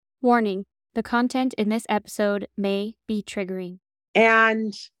Warning, the content in this episode may be triggering.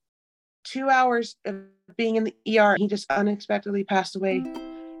 And 2 hours of being in the ER, he just unexpectedly passed away.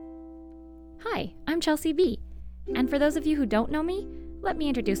 Hi, I'm Chelsea B. And for those of you who don't know me, let me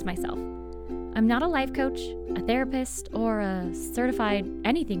introduce myself. I'm not a life coach, a therapist, or a certified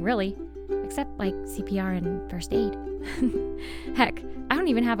anything really, except like CPR and first aid. Heck, I don't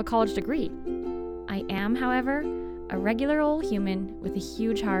even have a college degree. I am, however, a regular old human with a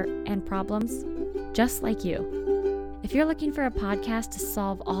huge heart and problems, just like you. If you're looking for a podcast to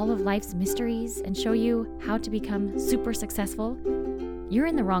solve all of life's mysteries and show you how to become super successful, you're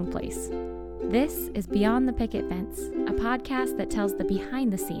in the wrong place. This is Beyond the Picket Fence, a podcast that tells the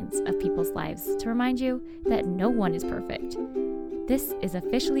behind the scenes of people's lives to remind you that no one is perfect. This is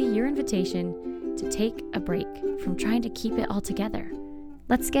officially your invitation to take a break from trying to keep it all together.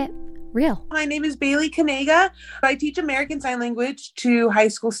 Let's get real. My name is Bailey Kanega. I teach American Sign Language to high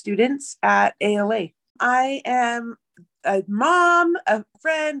school students at ALA. I am a mom, a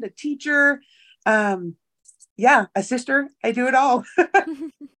friend, a teacher, a sister. I do it all.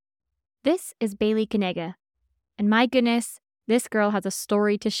 This is Bailey Kanega. And my goodness, this girl has a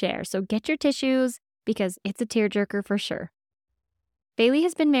story to share, so get your tissues because it's a tearjerker for sure. Bailey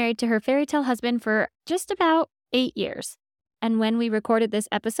has been married to her fairytale husband for just about 8 years. And when we recorded this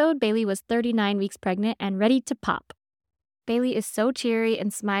episode, Bailey was 39 weeks pregnant and ready to pop. Bailey is so cheery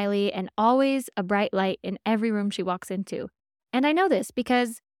and smiley and always a bright light in every room she walks into. And I know this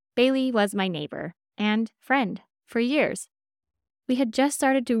because Bailey was my neighbor and friend for years. We had just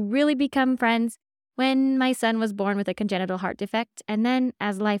started to really become friends when my son was born with a congenital heart defect, and then,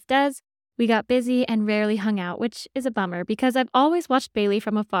 as life does, we got busy and rarely hung out, which is a bummer because I've always watched Bailey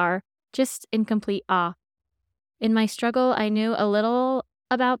from afar, just in complete awe. In my struggle, I knew a little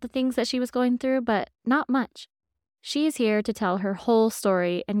about the things that she was going through, but not much. She is here to tell her whole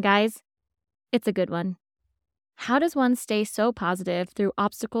story, and guys, it's a good one. How does one stay so positive through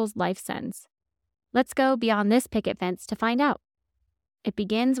obstacles life sends? Let's go beyond this picket fence to find out. It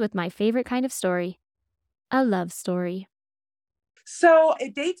begins with my favorite kind of story, a love story. So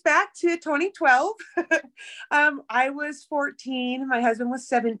it dates back to 2012. I was 14. My husband was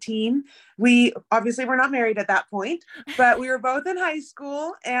 17. We obviously were not married at that point, but we were both in high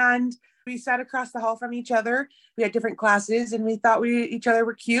school and we sat across the hall from each other. We had different classes and we thought each other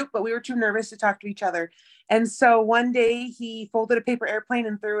were cute, but we were too nervous to talk to each other. And so one day he folded a paper airplane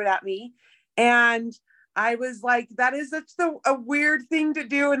and threw it at me. And I was like, that is such a weird thing to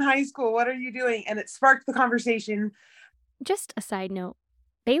do in high school. What are you doing? And it sparked the conversation. Just a side note,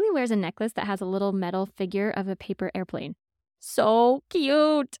 Bailey wears a necklace that has a little metal figure of a paper airplane. So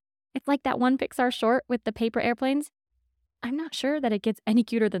cute! It's like that one Pixar short with the paper airplanes. I'm not sure that it gets any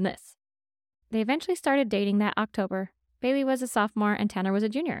cuter than this. They eventually started dating that October. Bailey was a sophomore and Tanner was a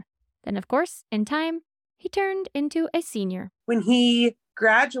junior. Then, of course, in time, he turned into a senior. When he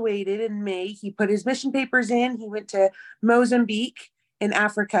graduated in May, he put his mission papers in. He went to Mozambique in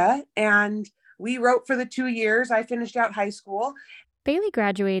Africa, and we wrote for the 2 years. I finished out high school. Bailey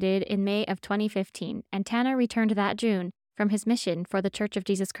graduated in May of 2015, and Tanner returned that June from his mission for the Church of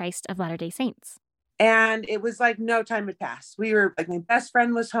Jesus Christ of Latter-day Saints. And it was like no time had passed. We were like, my best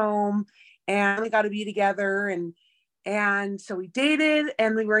friend was home, and we got to be together. And so we dated,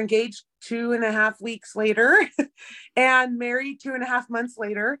 and we were engaged 2.5 weeks later and married 2.5 months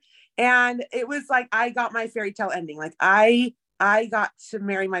later. And it was like, I got my fairy tale ending. Like I got to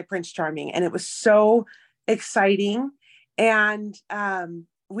marry my Prince Charming, and it was so exciting. And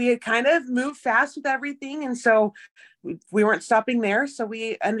we had kind of moved fast with everything. And so we weren't stopping there. So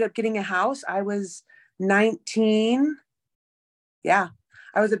we ended up getting a house. I was 19. Yeah,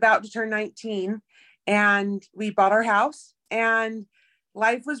 I was about to turn 19. And we bought our house, and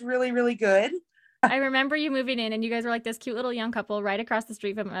life was really, really good. I remember you moving in, and you guys were like this cute little young couple right across the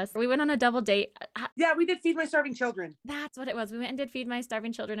street from us. We went on a double date. Yeah, we did Feed My Starving Children. That's what it was. We went and did Feed My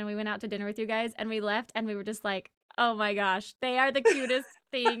Starving Children, and we went out to dinner with you guys, and we left, and we were just like, oh my gosh, they are the cutest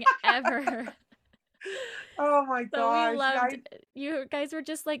thing ever. Oh my gosh. So we loved, you guys were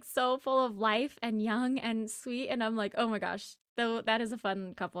just like so full of life and young and sweet, and I'm like, oh my gosh, so that is a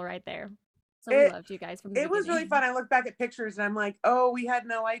fun couple right there. So we loved you guys from the beginning. It was really fun. I look back at pictures and I'm like, oh, we had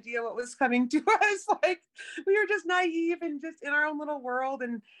no idea what was coming to us. Like we were just naive and just in our own little world.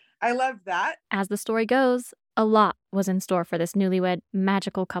 And I loved that. As the story goes, a lot was in store for this newlywed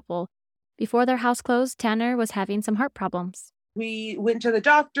magical couple. Before their house closed, Tanner was having some heart problems. We went to the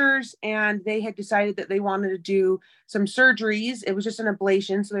doctors and they had decided that they wanted to do some surgeries. It was just an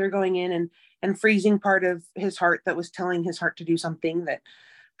ablation. So they were going in and freezing part of his heart that was telling his heart to do something that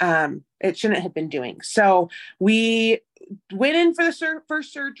it shouldn't have been doing. So we went in for the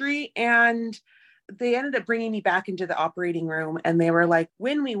first surgery, and they ended up bringing me back into the operating room, and they were like,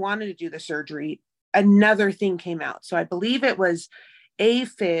 when we wanted to do the surgery, another thing came out. So I believe it was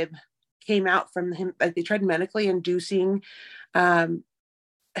AFib came out from him. Like they tried medically inducing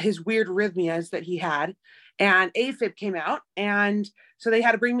his weird arrhythmias that he had, and AFib came out. And so they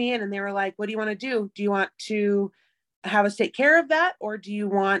had to bring me in, and they were like, what do you want to do? Do you want to have us take care of that? Or do you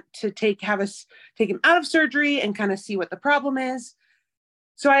want to have us take him out of surgery and kind of see what the problem is?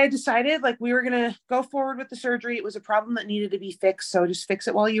 So I had decided like we were going to go forward with the surgery. It was a problem that needed to be fixed. So just fix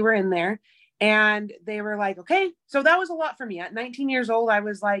it while you were in there. And they were like, okay. So that was a lot for me. At 19 years old, I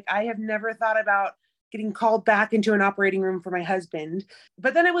was like, I have never thought about getting called back into an operating room for my husband.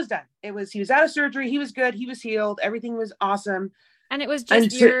 But then it was done. He was out of surgery. He was good. He was healed. Everything was awesome. And it was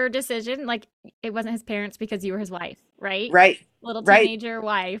just your decision. Like it wasn't his parents because you were his wife, right? Right. Little right. teenager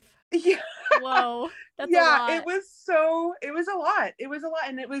wife. Yeah. Whoa. That's yeah, a lot. it was a lot.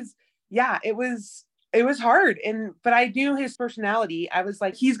 And it was hard. But I knew his personality. I was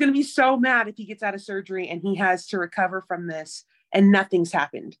like, he's going to be so mad if he gets out of surgery and he has to recover from this and nothing's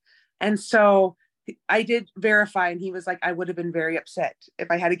happened. And so I did verify, and he was like, I would have been very upset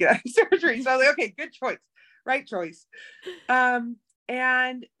if I had to get out of surgery. So I was like, okay, good choice. Right choice.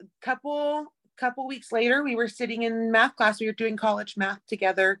 And couple weeks later, we were sitting in math class. We were doing college math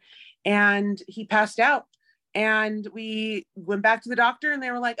together, and he passed out. And we went back to the doctor, and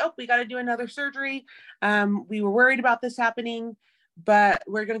they were like, oh, we got to do another surgery. We were worried about this happening, but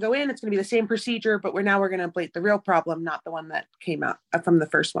we're going to go in. It's going to be the same procedure, but we're going to ablate the real problem, not the one that came out from the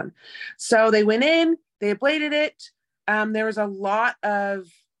first one. So they went in, they ablated it. There was a lot of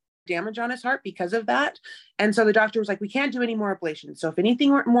damage on his heart because of that. And so the doctor was like, we can't do any more ablations. So if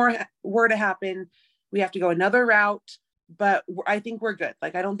anything more were to happen, we have to go another route, but I think we're good.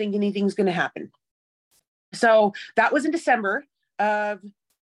 Like, I don't think anything's going to happen. So that was in December of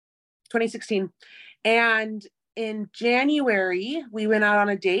 2016. And in January, we went out on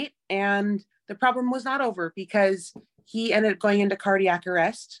a date, and the problem was not over because he ended up going into cardiac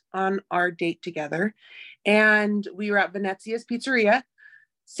arrest on our date together. And we were at Venezia's Pizzeria,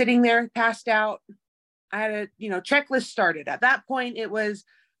 sitting there, passed out. I had a, checklist started. At that point, it was,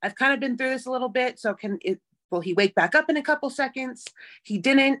 I've kind of been through this a little bit. So will he wake back up in a couple seconds? He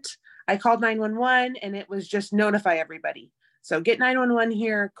didn't. I called 911, and it was just notify everybody. So get 911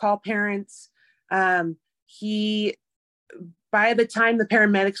 here, call parents. By the time the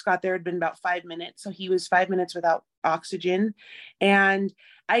paramedics got there, it had been about 5 minutes. So he was 5 minutes without oxygen. And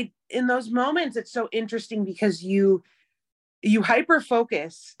in those moments, it's so interesting because you hyper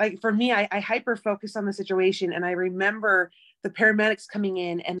focus. Like for me, I hyper focus on the situation. And I remember the paramedics coming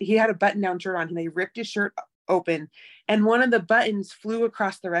in, and he had a button down shirt on, and they ripped his shirt open, and one of the buttons flew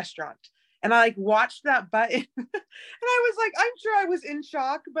across the restaurant. And I watched that button and I was like, I'm sure I was in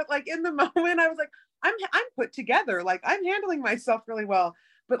shock, but in the moment I was like, I'm put together. Like, I'm handling myself really well.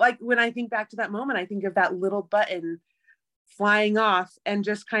 But when I think back to that moment, I think of that little button flying off and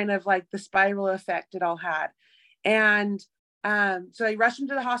just kind of the spiral effect it all had. And so they rushed him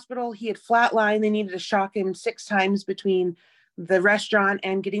to the hospital. He had flatlined. They needed to shock him 6 times between the restaurant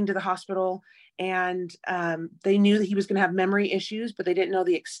and getting to the hospital. And they knew that he was going to have memory issues, but they didn't know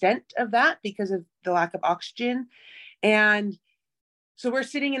the extent of that because of the lack of oxygen. And so we're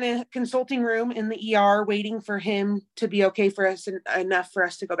sitting in a consulting room in the ER waiting for him to be okay for us, enough for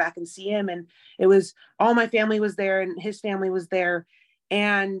us to go back and see him. And it was all my family was there, and his family was there.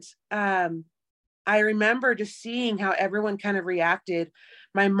 And I remember just seeing how everyone kind of reacted.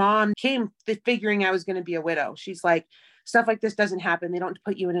 My mom came figuring I was going to be a widow. She's like, stuff like this doesn't happen. They don't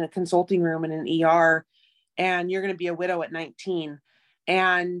put you in a consulting room in an ER and you're going to be a widow at 19.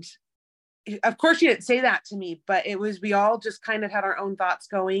 And of course she didn't say that to me, but we all just kind of had our own thoughts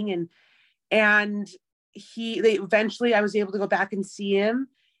going. And eventually I was able to go back and see him.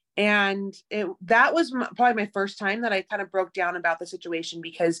 And that was probably my first time that I kind of broke down about the situation,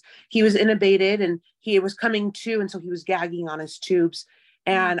 because he was intubated and he was coming to, and so he was gagging on his tubes.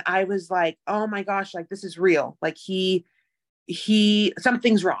 And I was like, oh my gosh, this is real.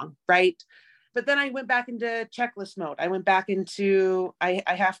 Something's wrong. Right. But then I went back into checklist mode. I went back into, I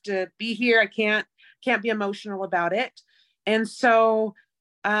have to be here. I can't be emotional about it. And so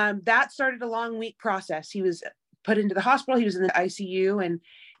that started a long week process. He was put into the hospital. He was in the ICU, and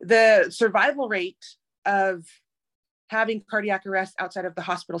the survival rate of having cardiac arrest outside of the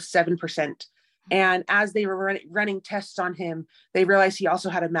hospital, 7%. And as they were running tests on him, they realized he also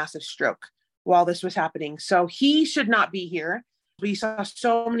had a massive stroke while this was happening. So he should not be here. We saw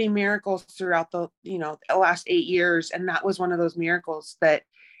so many miracles throughout the last 8 years. And that was one of those miracles that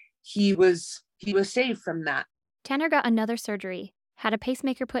he was saved from that. Tanner got another surgery, had a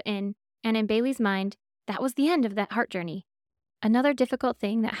pacemaker put in, and in Bailey's mind, that was the end of that heart journey. Another difficult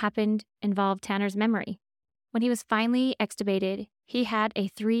thing that happened involved Tanner's memory. When he was finally extubated, he had a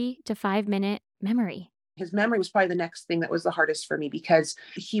 3 to 5 minute memory. His memory was probably the next thing that was the hardest for me, because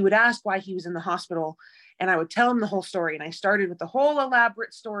he would ask why he was in the hospital, and I would tell him the whole story. And I started with the whole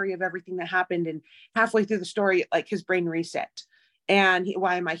elaborate story of everything that happened. And halfway through the story, like, his brain reset. And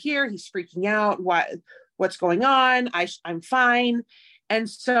why am I here? He's freaking out. What's going on? I'm fine. And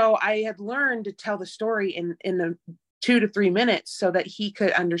so I had learned to tell the story in the 2 to 3 minutes so that he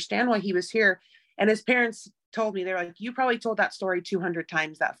could understand why he was here. And his parents told me, they're like, you probably told that story 200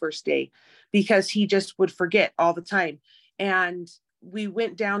 times that first day, because he just would forget all the time. And we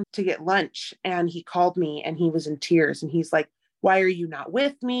went down to get lunch, and he called me, and he was in tears, and he's like, why are you not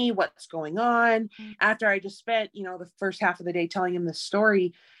with me? What's going on? After I just spent, the first half of the day telling him this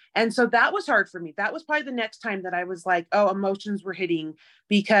story. And so that was hard for me. That was probably the next time that I was like, oh, emotions were hitting,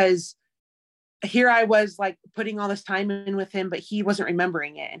 because here I was like putting all this time in with him, but he wasn't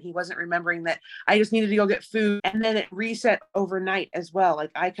remembering it. And he wasn't remembering that I just needed to go get food. And then it reset overnight as well. Like,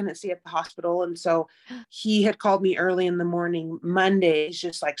 I couldn't stay at the hospital. And so he had called me early in the morning, Monday,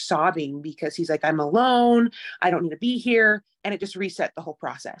 just like sobbing, because he's like, I'm alone. I don't need to be here. And it just reset the whole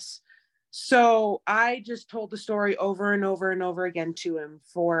process. So I just told the story over and over and over again to him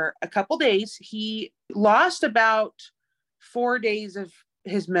for a couple days. He lost about 4 days of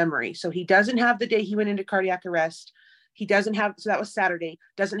his memory. So he doesn't have the day he went into cardiac arrest. He doesn't have, so that was Saturday,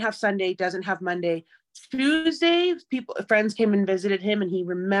 doesn't have Sunday, doesn't have Monday. Tuesday, friends came and visited him, and he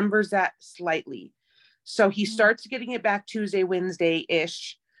remembers that slightly. So he starts getting it back Tuesday,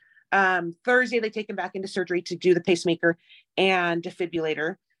 Wednesday-ish. Thursday, they take him back into surgery to do the pacemaker and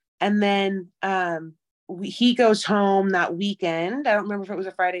defibrillator. And then he goes home that weekend. I don't remember if it was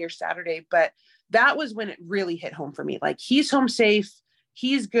a Friday or Saturday, but that was when it really hit home for me. Like, he's home safe.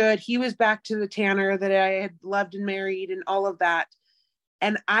 He's good. He was back to the Tanner that I had loved and married and all of that.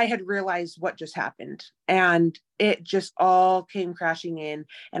 And I had realized what just happened, and it just all came crashing in,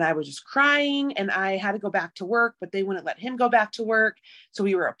 and I was just crying, and I had to go back to work, but they wouldn't let him go back to work. So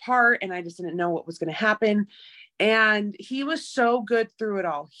we were apart, and I just didn't know what was going to happen. And he was so good through it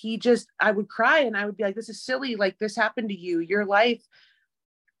all. I would cry, and I would be like, this is silly. Like, this happened to you, your life.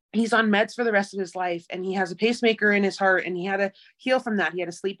 He's on meds for the rest of his life, and he has a pacemaker in his heart, and he had to heal from that. He had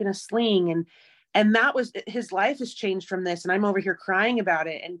to sleep in a sling, and that was, his life has changed from this. And I'm over here crying about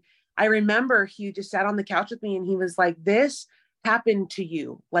it. And I remember he just sat on the couch with me, and he was like, this happened to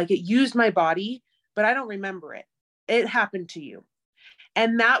you. Like, it used my body, but I don't remember it. It happened to you.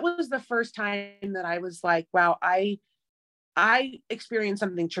 And that was the first time that I was like, wow, I experienced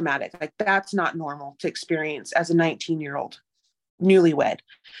something traumatic. Like, that's not normal to experience as a 19-year-old newlywed.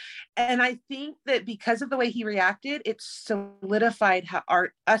 And I think that because of the way he reacted, it solidified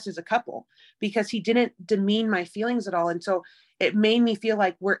us as a couple, because he didn't demean my feelings at all. And so it made me feel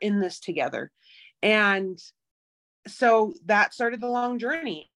like we're in this together. And so that started the long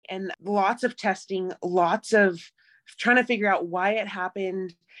journey, and lots of testing, lots of trying to figure out why it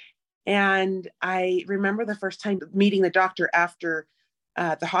happened. And I remember the first time meeting the doctor after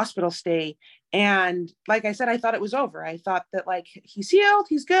the hospital stay. And like I said, I thought it was over. I thought that, like, he's healed,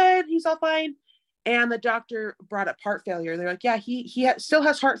 he's good, he's all fine. And the doctor brought up heart failure. They're like, yeah, he still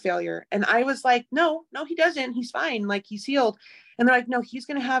has heart failure. And I was like, no, he doesn't. He's fine. Like, he's healed. And they're like, no, he's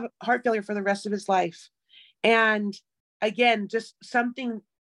going to have heart failure for the rest of his life. And again, just something,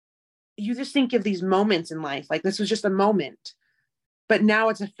 you just think of these moments in life. Like, this was just a moment, but now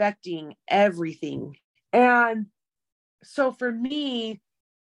it's affecting everything. And so for me,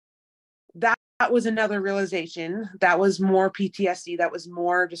 that was another realization. That was more PTSD. That was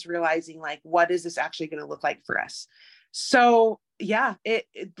more just realizing, like, what is this actually going to look like for us? So yeah, it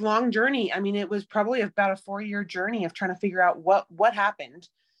long journey. I mean, it was probably about a 4-year journey of trying to figure out what happened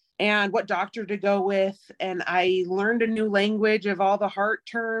and what doctor to go with. And I learned a new language of all the heart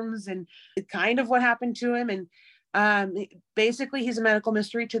terms and kind of what happened to him. And basically, he's a medical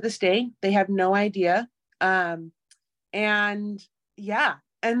mystery to this day. They have no idea. And yeah.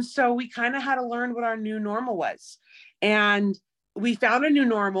 And so we kind of had to learn what our new normal was. And we found a new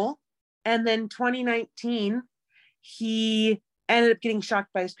normal. And then 2019, he ended up getting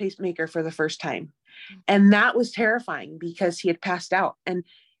shocked by his pacemaker for the first time. And that was terrifying, because he had passed out, and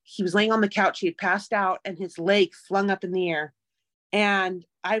he was laying on the couch. He had passed out, and his leg flung up in the air. And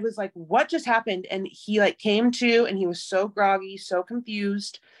I was like, what just happened? And he like came to, and he was so groggy, so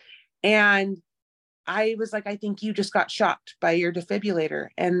confused. And I was like, I think you just got shocked by your defibrillator.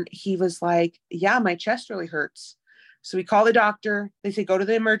 And he was like, yeah, my chest really hurts. So we call the doctor. They say, go to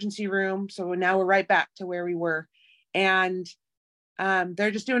the emergency room. So now we're right back to where we were. And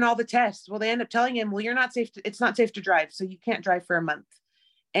they're just doing all the tests. Well, they end up telling him, well, it's not safe to drive. So you can't drive for a month.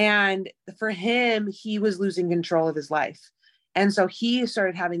 And for him, he was losing control of his life. And so he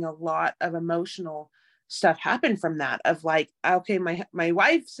started having a lot of emotional stuff happen from that, of like, okay, my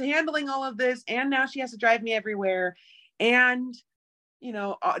wife's handling all of this, and now she has to drive me everywhere. And,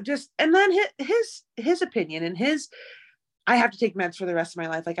 just, and then his opinion and I have to take meds for the rest of my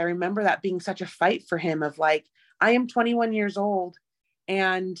life. Like, I remember that being such a fight for him, of like, I am 21 years old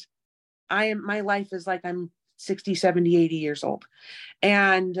and my life is like, I'm 60, 70, 80 years old.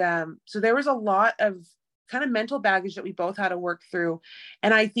 And so there was a lot of kind of mental baggage that we both had to work through.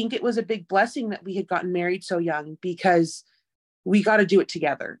 And I think it was a big blessing that we had gotten married so young, because we got to do it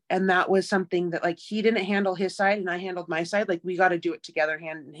together. And that was something that, like, he didn't handle his side and I handled my side. Like, we got to do it together,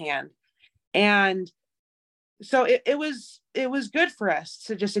 hand in hand. And so it was good for us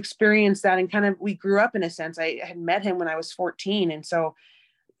to just experience that. And kind of, we grew up in a sense. I had met him when I was 14. And so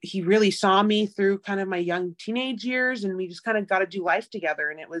he really saw me through kind of my young teenage years, and we just kind of got to do life together.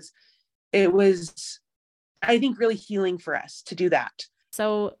 And it was, I think, really healing for us to do that.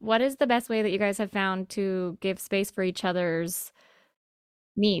 So, what is the best way that you guys have found to give space for each other's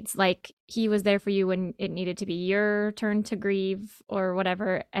needs? Like, he was there for you when it needed to be your turn to grieve or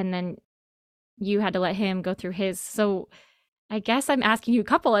whatever, and then you had to let him go through his. So, I guess I'm asking you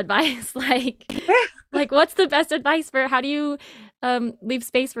couple advice. Like what's the best advice for how do you leave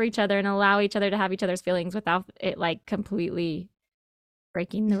space for each other and allow each other to have each other's feelings without it like completely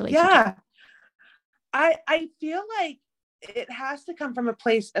breaking the relationship? Yeah. I feel like it has to come from a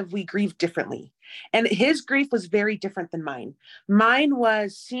place of, we grieve differently. And his grief was very different than mine. Mine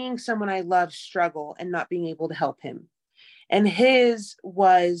was seeing someone I love struggle and not being able to help him. And his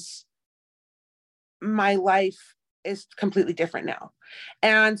was, my life is completely different now.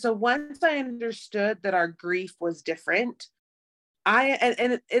 And so once I understood that our grief was different,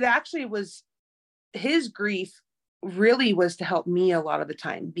 and it actually was, his grief really was to help me a lot of the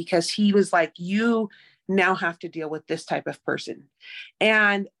time, because he was like, you now have to deal with this type of person.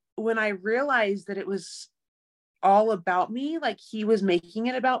 And when I realized that it was all about me, like he was making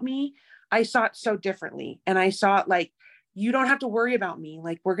it about me, I saw it so differently. And I saw it like, you don't have to worry about me.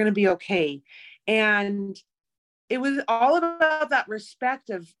 Like, we're going to be okay. And it was all about that respect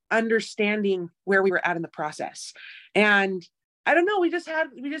of understanding where we were at in the process. And I don't know, we just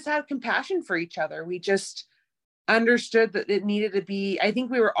had compassion for each other. We just understood that it needed to be, I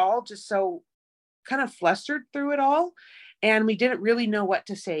think we were all just so kind of flustered through it all, and we didn't really know what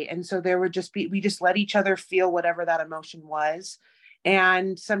to say. And so we just let each other feel whatever that emotion was.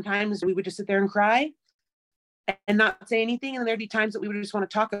 And sometimes we would just sit there and cry and not say anything. And there'd be times that we would just want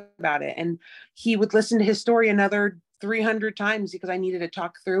to talk about it. And he would listen to his story another 300 times because I needed to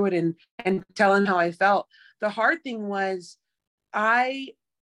talk through it and tell him how I felt. The hard thing was, I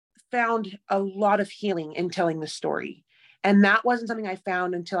found a lot of healing in telling the story. And that wasn't something I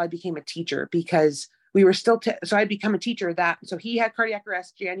found until I became a teacher, because we were still, so I'd become a teacher so he had cardiac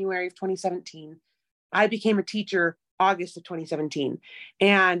arrest January of 2017. I became a teacher August of 2017.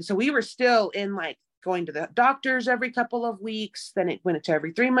 And so we were still in like going to the doctors every couple of weeks. Then it went to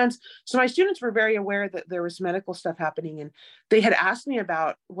every 3 months. So my students were very aware that there was medical stuff happening, and they had asked me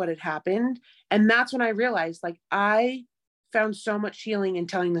about what had happened. And that's when I realized, like, I found so much healing in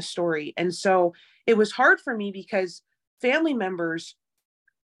telling the story. And so it was hard for me because family members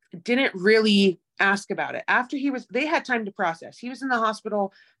didn't really ask about it. After they had time to process. He was in the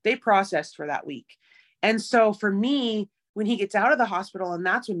hospital. They processed for that week. And so for me, when he gets out of the hospital, and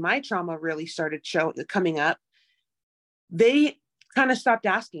that's when my trauma really started coming up, they kind of stopped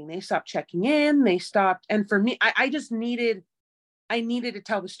asking. They stopped checking in. They stopped. And for me, I needed to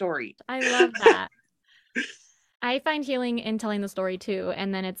tell the story. I love that. I find healing in telling the story too.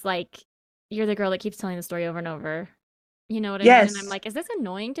 And then it's like, you're the girl that keeps telling the story over and over. You know what I mean? And I'm Yes, like, is this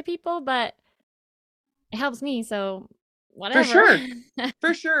annoying to people? But it helps me. So for whatever. sure.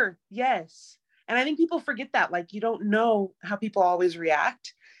 For sure. Yes. And I think people forget that. Like, you don't know how people always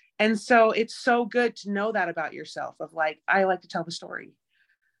react. And so it's so good to know that about yourself, of like, I like to tell the story.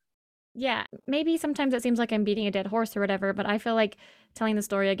 Yeah, maybe sometimes it seems like I'm beating a dead horse or whatever, but I feel like telling the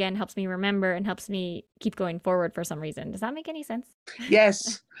story again helps me remember and helps me keep going forward for some reason. Does that make any sense?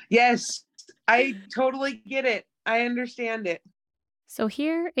 Yes. Yes. I totally get it. I understand it. So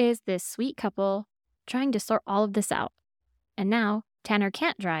here is this sweet couple trying to sort all of this out. And now Tanner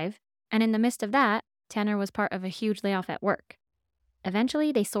can't drive, and in the midst of that, Tanner was part of a huge layoff at work.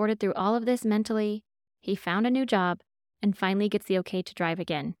 Eventually, they sorted through all of this mentally. He found a new job and finally gets the okay to drive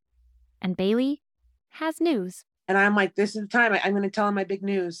again. And Bailey has news. And I'm like, this is the time I'm going to tell him my big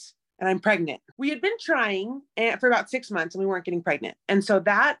news. and I'm pregnant. We had been trying for about 6 months and we weren't getting pregnant. And so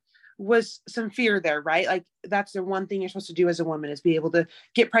that was some fear there, right? Like that's the one thing you're supposed to do as a woman is be able to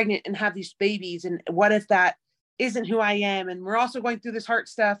get pregnant and have these babies. And what if that isn't who I am? And we're also going through this heart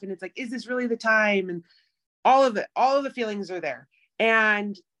stuff. And it's like, is this really the time? And all of the feelings are there.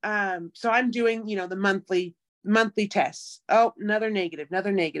 And so I'm doing, the monthly tests. Oh, another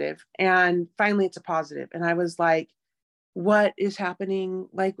negative. And finally it's a positive. And I was like, what is happening?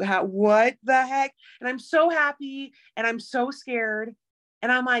 Like, what the heck? And I'm so happy and I'm so scared.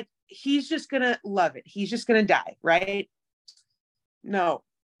 And I'm like, he's just going to love it. He's just going to die. Right. No,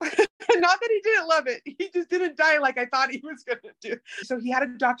 not that he didn't love it. He just didn't die like I thought he was going to do. So he had a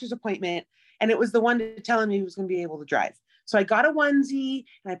doctor's appointment and it was the one to tell him he was going to be able to drive. So I got a onesie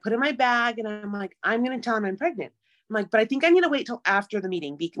and I put it in my bag and I'm like, I'm going to tell him I'm pregnant. I'm like, but I think I'm going to wait till after the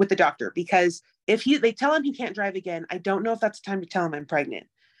meeting with the doctor, because if they tell him he can't drive again, I don't know if that's the time to tell him I'm pregnant.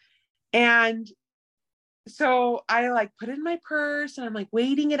 And so I like put it in my purse and I'm like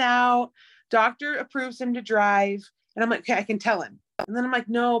waiting it out. Doctor approves him to drive. And I'm like, okay, I can tell him. And then I'm like,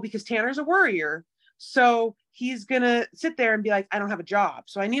 no, because Tanner's a worrier. So he's going to sit there and be like, I don't have a job.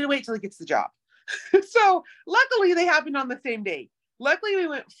 So I need to wait till he gets the job. So luckily they happened on the same day. Luckily we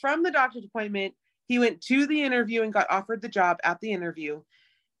went from the doctor's appointment. He went to the interview and got offered the job at the interview.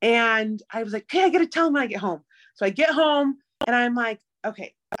 And I was like, okay, I got to tell him when I get home. So I get home and I'm like,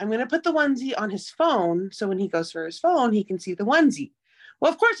 okay, I'm going to put the onesie on his phone. So when he goes for his phone, he can see the onesie.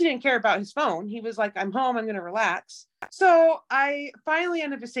 Well, of course he didn't care about his phone. He was like, I'm home. I'm going to relax. So I finally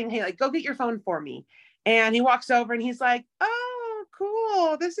ended up just saying, hey, like, go get your phone for me. And he walks over and he's like, oh,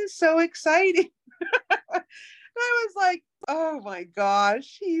 cool. This is so exciting. I was like, oh my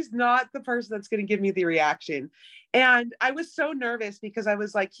gosh, he's not the person that's going to give me the reaction. And I was so nervous because I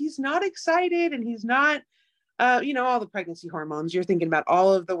was like, he's not excited and he's not, all the pregnancy hormones, you're thinking about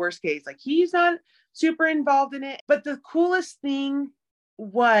all of the worst case, like he's not super involved in it. But the coolest thing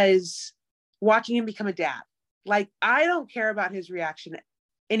was watching him become a dad. Like, I don't care about his reaction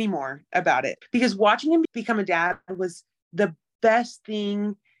anymore about it, because watching him become a dad was the best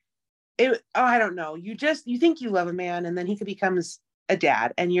thing. I don't know. You think you love a man and then he becomes a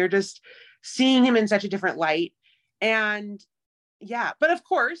dad and you're just seeing him in such a different light. And yeah, but of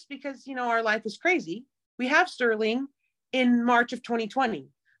course, because, our life is crazy, we have Sterling in March of 2020.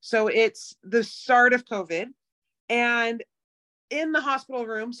 So it's the start of COVID and in the hospital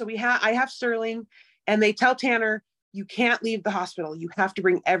room. So I have Sterling and they tell Tanner, you can't leave the hospital. You have to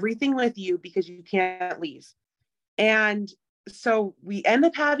bring everything with you because you can't leave. And so we end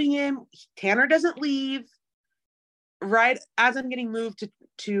up having him. Tanner doesn't leave. Right as I'm getting moved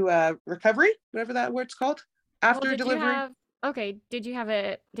to recovery, whatever that word's called, after delivery. Did you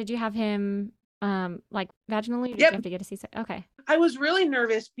have him like vaginally? Or did Yep. you have to get a C-section? Okay. I was really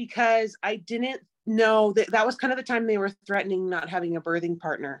nervous because I didn't know that was kind of the time they were threatening not having a birthing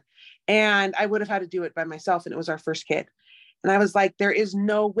partner. And I would have had to do it by myself. And it was our first kid. And I was like, there is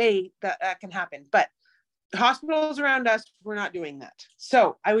no way that can happen. But hospitals around us were not doing that.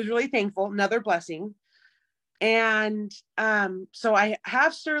 So I was really thankful. Another blessing. And so I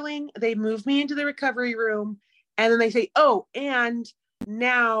have Sterling. They move me into the recovery room. And then they say, oh, and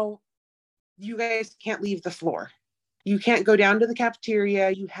now you guys can't leave the floor. You can't go down to the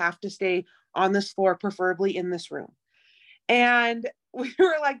cafeteria. You have to stay on this floor, preferably in this room. And we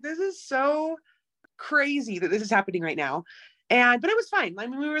were like, this is so crazy that this is happening right now. But it was fine. I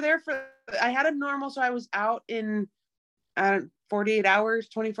mean, we were there I had a normal, so I was out in 48 hours,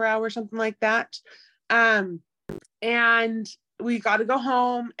 24 hours, something like that. And we got to go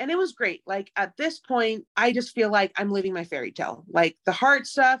home and it was great. Like at this point, I just feel like I'm living my fairy tale. Like the hard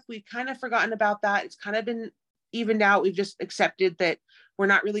stuff, we've kind of forgotten about that. It's kind of been evened out. We've just accepted that we're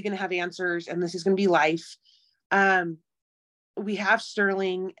not really going to have answers and this is going to be life. We have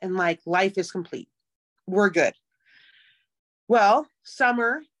Sterling and like life is complete. We're good. Well,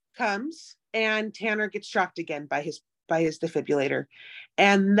 summer comes and Tanner gets shocked again by his defibrillator.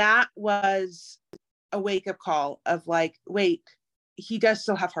 And that was a wake-up call of like, wait, he does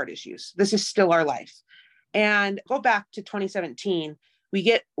still have heart issues. This is still our life. And go back to 2017, we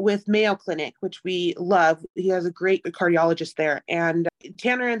get with Mayo Clinic, which we love. He has a great cardiologist there. And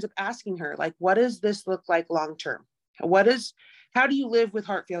Tanner ends up asking her, like, what does this look like long-term? How do you live with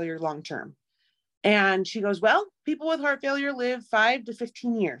heart failure long-term? And she goes, well, people with heart failure live 5 to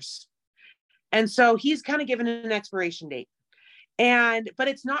 15 years. And so he's kind of given an expiration date. But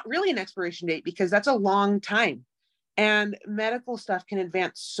it's not really an expiration date because that's a long time and medical stuff can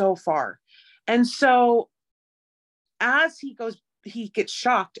advance so far. And so as he gets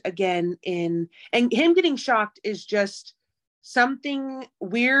shocked again and him getting shocked is just something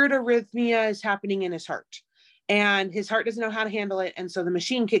weird arrhythmia is happening in his heart, and his heart doesn't know how to handle it. And so the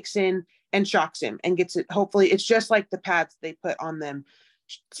machine kicks in and shocks him and gets it. Hopefully it's just like the pads they put on them.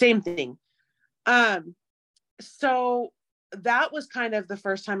 Same thing. So that was kind of the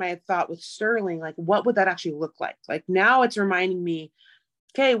first time I had thought with Sterling, like, what would that actually look like? Like now it's reminding me,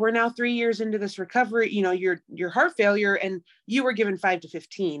 okay, we're now 3 years into this recovery, your heart failure, and you were given 5 to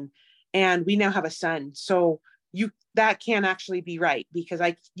 15, and we now have a son. So that can't actually be right, because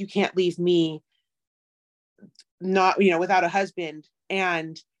you can't leave me not, without a husband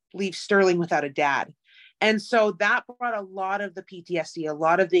and leave Sterling without a dad. And so that brought a lot of the PTSD, a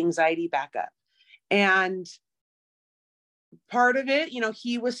lot of the anxiety back up. And part of it,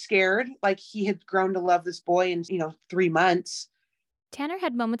 he was scared, like he had grown to love this boy in, 3 months. Tanner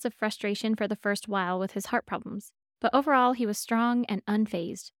had moments of frustration for the first while with his heart problems, but overall he was strong and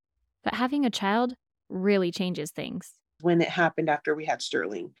unfazed. But having a child really changes things. When it happened after we had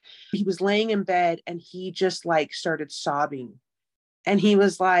Sterling, he was laying in bed and he just like started sobbing. And he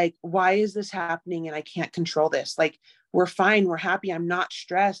was like, why is this happening? And I can't control this. Like, we're fine. We're happy. I'm not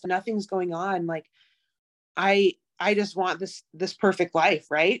stressed. Nothing's going on. Like, I just want this perfect life.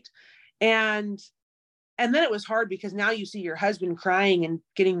 Right. And then it was hard because now you see your husband crying and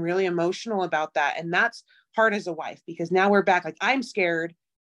getting really emotional about that. And that's hard as a wife, because now we're back. Like, I'm scared,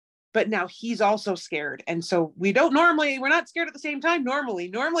 but now he's also scared. And so we're not scared at the same time.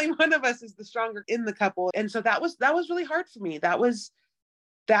 Normally one of us is the stronger in the couple. And so that was really hard for me.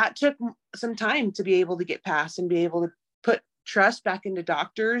 That took some time to be able to get past and be able to put trust back into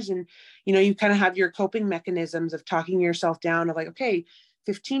doctors. And, you kind of have your coping mechanisms of talking yourself down of like, okay,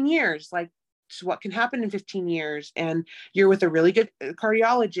 15 years, like, so what can happen in 15 years? And you're with a really good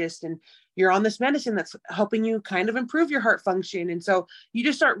cardiologist, and you're on this medicine that's helping you kind of improve your heart function. And so you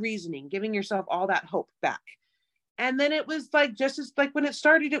just start reasoning, giving yourself all that hope back. And then it was like, just as like when it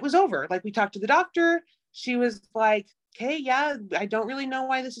started, it was over. Like, we talked to the doctor. She was like, okay, yeah, I don't really know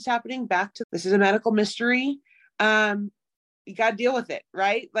why this is happening. Back to, this is a medical mystery. You got to deal with it.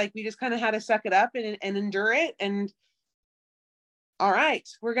 Right. Like, we just kind of had to suck it up and endure it. And all right,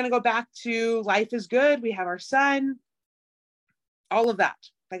 we're going to go back to life is good. We have our son, all of that.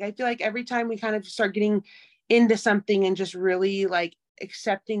 Like, I feel like every time we kind of start getting into something and just really like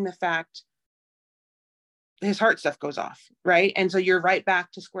accepting the fact, his heart stuff goes off. Right. And so you're right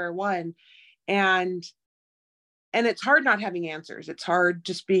back to square one. And it's hard not having answers. It's hard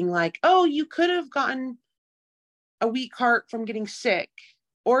just being like, oh, you could have gotten a weak heart from getting sick,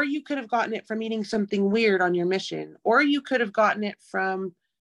 or you could have gotten it from eating something weird on your mission, or you could have gotten it from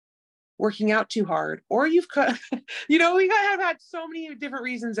working out too hard, or we have had so many different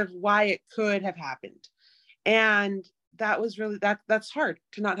reasons of why it could have happened. And that was really, that's hard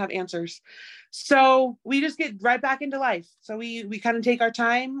to not have answers. So we just get right back into life. So we kind of take our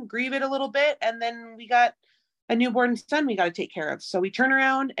time, grieve it a little bit, and then we got a newborn son we got to take care of. So we turn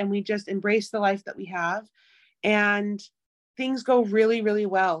around and we just embrace the life that we have, and things go really, really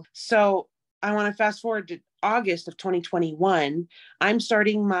well. So I want to fast forward to August of 2021. I'm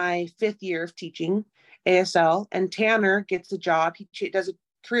starting my 5th year of teaching ASL, and Tanner gets a job. He does a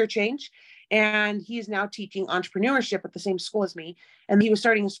career change, and he's now teaching entrepreneurship at the same school as me. And he was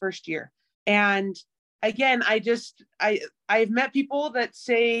starting his 1st year. And again, I've met people that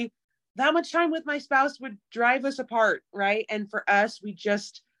say that much time with my spouse would drive us apart, right? And for us, we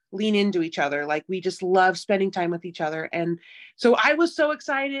just lean into each other. Like, we just love spending time with each other. And so I was so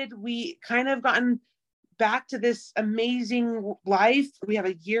excited. We kind of gotten back to this amazing life. We have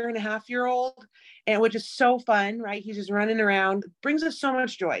a 1.5-year-old, and which is so fun, right? He's just running around, brings us so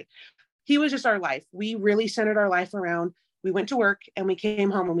much joy. He was just our life. We really centered our life around, we went to work and we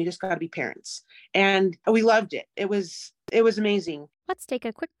came home and we just got to be parents. And we loved it. It was amazing. Let's take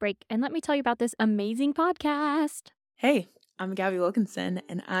a quick break and let me tell you about this amazing podcast. Hey, I'm Gabby Wilkinson,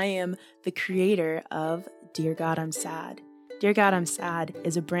 and I am the creator of Dear God, I'm Sad. Dear God, I'm Sad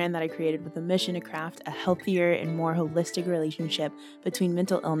is a brand that I created with a mission to craft a healthier and more holistic relationship between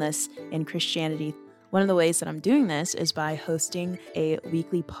mental illness and Christianity. One of the ways that I'm doing this is by hosting a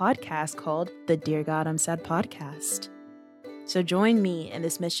weekly podcast called the Dear God, I'm Sad podcast. So join me in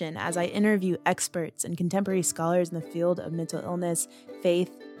this mission as I interview experts and contemporary scholars in the field of mental illness,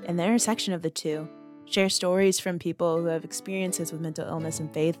 faith, and the intersection of the two. Share stories from people who have experiences with mental illness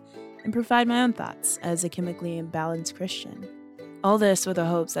and faith, and provide my own thoughts as a chemically imbalanced Christian. All this with the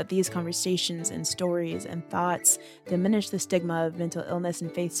hopes that these conversations and stories and thoughts diminish the stigma of mental illness in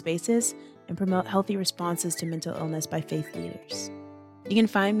faith spaces and promote healthy responses to mental illness by faith leaders. You can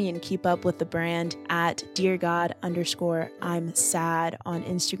find me and keep up with the brand at DearGod_I'm Sad on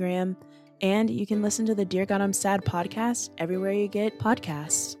Instagram, And you can listen to the Dear God I'm Sad podcast everywhere you get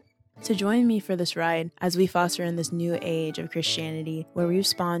podcasts. So join me for this ride as we foster in this new age of Christianity where we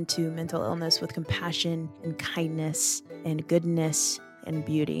respond to mental illness with compassion and kindness and goodness and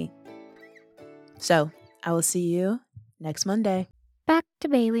beauty. So I will see you next Monday. Back to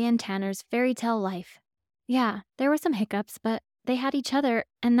Bailey and Tanner's fairy tale life. Yeah, there were some hiccups, but they had each other,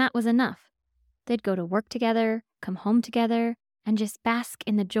 and that was enough. They'd go to work together, come home together, and just bask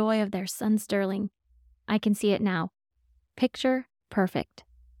in the joy of their son Sterling. I can see it now. Picture perfect.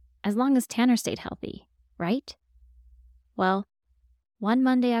 As long as Tanner stayed healthy, right? Well, one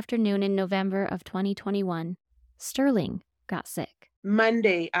Monday afternoon in November of 2021, Sterling got sick.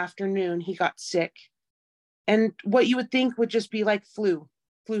 Monday afternoon, he got sick. And what you would think would just be like flu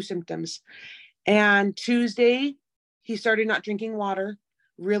symptoms. And Tuesday, he started not drinking water,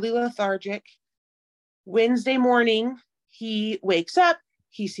 really lethargic. Wednesday morning, he wakes up.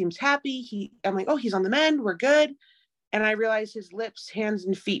 He seems happy. I'm like, oh, he's on the mend. We're good. And I realized his lips, hands,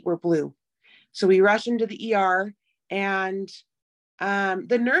 and feet were blue. So we rushed him to the ER. And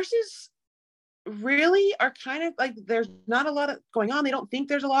the nurses really are kind of like, there's not a lot of going on. They don't think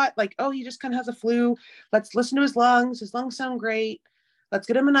there's a lot. Like, oh, he just kind of has a flu. Let's listen to his lungs. His lungs sound great. Let's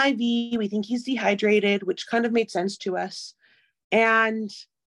get him an IV. We think he's dehydrated, which kind of made sense to us. And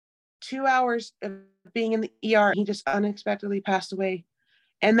 2 hours of being in the ER, he just unexpectedly passed away.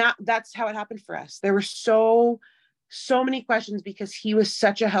 And that's how it happened for us. There were so many questions because he was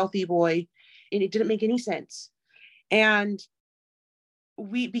such a healthy boy and it didn't make any sense. And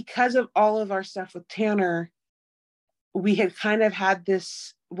because of all of our stuff with Tanner, we had kind of had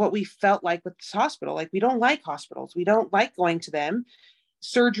this, what we felt like with this hospital. Like, we don't like hospitals. We don't like going to them,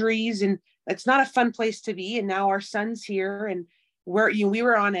 surgeries, and it's not a fun place to be. And now our son's here and we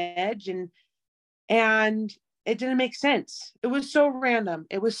were on edge and it didn't make sense. It was so random.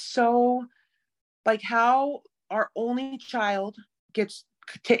 It was so like how our only child gets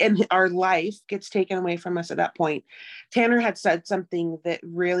and our life gets taken away from us at that point. Tanner had said something that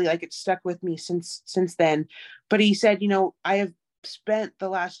really, like, it stuck with me since then. But he said, I have spent the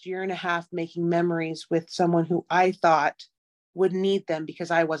last year and a half making memories with someone who I thought would need them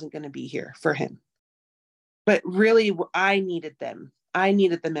because I wasn't going to be here for him. But really, I needed them. I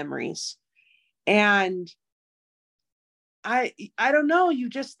needed the memories. And I don't know. You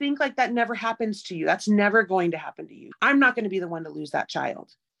just think like that never happens to you. That's never going to happen to you. I'm not going to be the one to lose that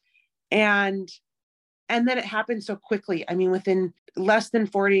child. And then it happened so quickly. I mean, within less than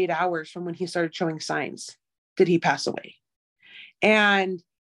 48 hours from when he started showing signs, did he pass away? And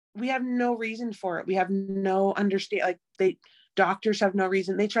we have no reason for it. We have no understand. Like, doctors have no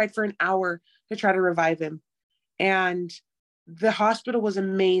reason. They tried for an hour to try to revive him. And the hospital was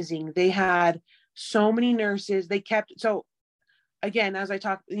amazing. They had so many nurses. So again, as I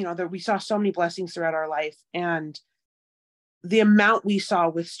talked, that we saw so many blessings throughout our life, and the amount we saw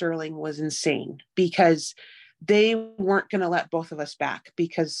with Sterling was insane because they weren't going to let both of us back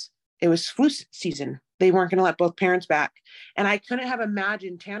because it was flu season. They weren't going to let both parents back. And I couldn't have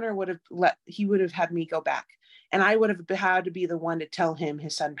imagined Tanner would have had me go back, and I would have had to be the one to tell him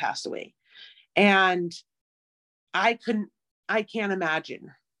his son passed away. And I can't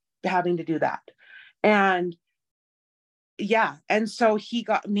imagine having to do that. And yeah. And so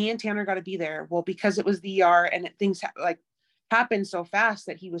me and Tanner got to be there. Well, because it was the ER and things happened so fast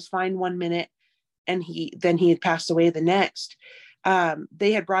that he was fine 1 minute and he had passed away the next.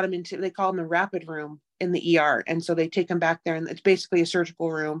 They had brought him they call him the rapid room in the ER. And so they take him back there, and it's basically a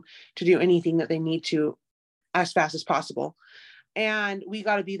surgical room to do anything that they need to as fast as possible. And we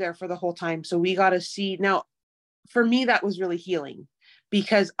got to be there for the whole time. So we got to see. Now, for me, that was really healing,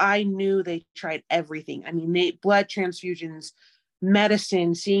 because I knew they tried everything. I mean, blood transfusions,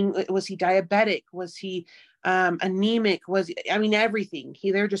 medicine, seeing, was he diabetic? Was he anemic? Everything.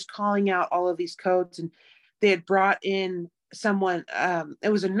 They're just calling out all of these codes. And they had brought in someone,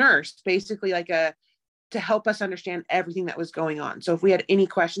 it was a nurse, basically to help us understand everything that was going on. So if we had any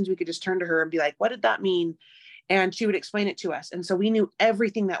questions, we could just turn to her and be like, what did that mean? And she would explain it to us. And so we knew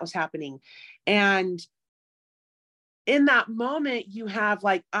everything that was happening. And in that moment, you have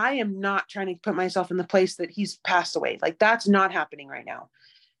I am not trying to put myself in the place that he's passed away. That's not happening right now.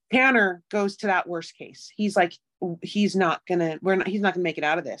 Tanner goes to that worst case. He's not gonna make it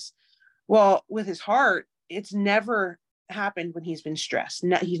out of this. Well, with his heart, it's never happened when he's been stressed.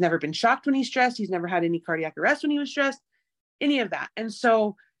 He's never been shocked when he's stressed. He's never had any cardiac arrest when he was stressed, any of that. And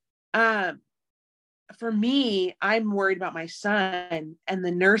so, for me, I'm worried about my son and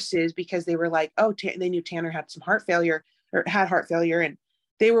the nurses, because they were like, oh, they knew Tanner had some heart failure, or had heart failure. And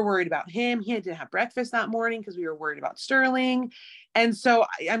they were worried about him. He didn't have breakfast that morning because we were worried about Sterling. And so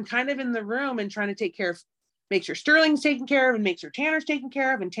I'm kind of in the room and trying to make sure Sterling's taken care of and make sure Tanner's taken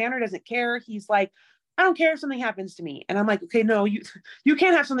care of. And Tanner doesn't care. He's like, I don't care if something happens to me. And I'm like, okay, no, you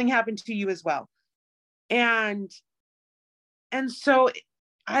can't have something happen to you as well. And so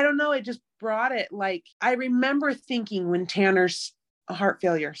I don't know, it just brought it. Like, I remember thinking when Tanner's heart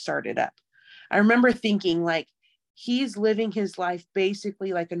failure started up, I remember thinking, like, he's living his life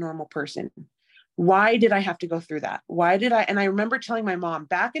basically like a normal person. Why did I have to go through that? And I remember telling my mom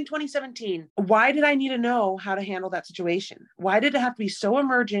back in 2017, why did I need to know how to handle that situation? Why did it have to be so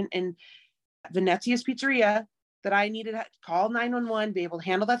emergent in Venezia's Pizzeria that I needed to call 911, be able to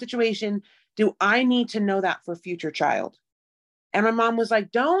handle that situation? Do I need to know that for future child? And my mom was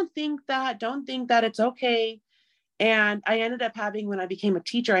like, don't think that, it's okay. And I ended up when I became a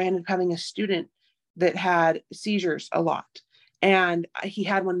teacher, I ended up having a student that had seizures a lot. And he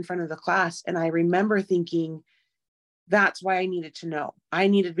had one in front of the class. And I remember thinking, that's why I needed to know. I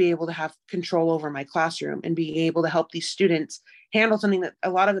needed to be able to have control over my classroom and be able to help these students handle something that a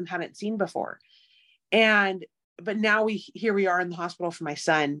lot of them hadn't seen before. But now here we are in the hospital for my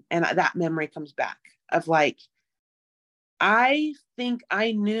son. And that memory comes back of like, I think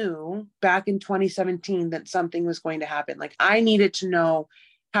I knew back in 2017 that something was going to happen. Like, I needed to know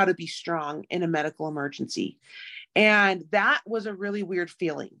how to be strong in a medical emergency. And that was a really weird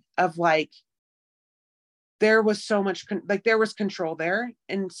feeling of like, there was so much, there was control there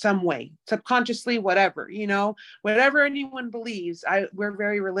in some way, subconsciously, whatever anyone believes. We're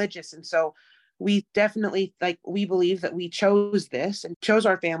very religious. And so we definitely, we believe that we chose this and chose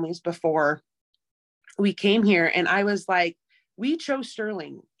our families before we came here. And I was like, we chose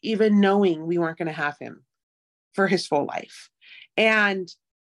Sterling, even knowing we weren't going to have him for his full life. And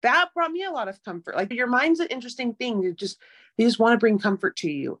that brought me a lot of comfort. Like, your mind's an interesting thing. You just want to bring comfort to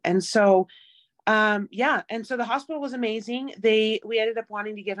you. And so, And so the hospital was amazing. We ended up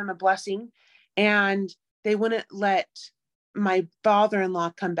wanting to give him a blessing, and they wouldn't let my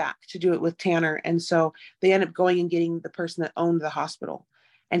father-in-law come back to do it with Tanner. And so they ended up going and getting the person that owned the hospital,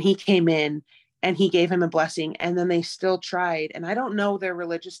 and he came in and he gave him a blessing. And then they still tried. And I don't know their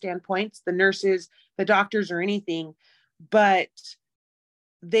religious standpoints, the nurses, the doctors, or anything, but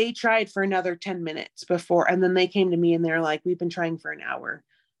they tried for another 10 minutes before. And then they came to me and they're like, we've been trying for an hour.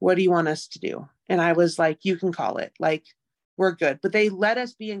 What do you want us to do? And I was like, you can call it, like, we're good. But they let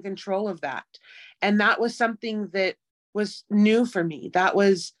us be in control of that. And that was something that was new for me. That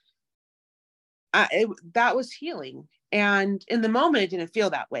was healing. And in the moment, it didn't feel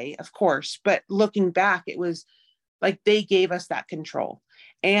that way, of course. But looking back, it was like they gave us that control.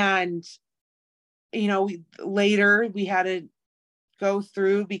 And, later we had to go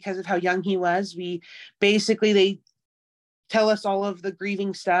through, because of how young he was, they tell us all of the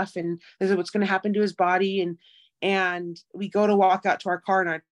grieving stuff and this is what's going to happen to his body. And we go to walk out to our car, and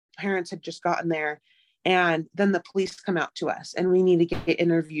our parents had just gotten there. And then the police come out to us, and we need to get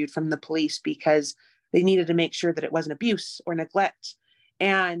interviewed from the police because they needed to make sure that it wasn't abuse or neglect.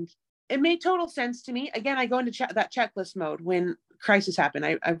 And it made total sense to me. Again, I go into that checklist mode when crisis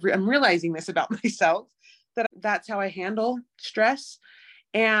happened. I'm realizing this about myself, that's how I handle stress.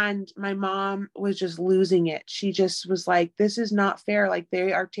 And my mom was just losing it. She just was like, this is not fair. Like,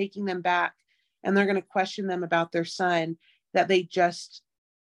 they are taking them back and they're going to question them about their son that they just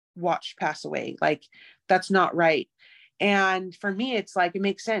watched pass away. Like, that's not right. And for me, it's like, it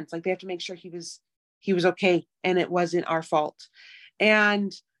makes sense. Like, they have to make sure he was okay and it wasn't our fault.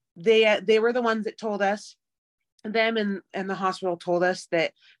 And they were the ones that told us, them and the hospital told us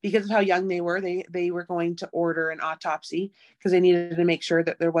that because of how young they were, they were going to order an autopsy because they needed to make sure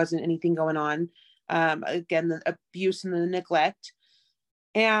that there wasn't anything going on. Again, the abuse and the neglect.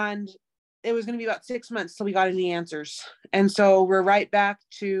 And it was going to be about 6 months till we got any answers. And so we're right back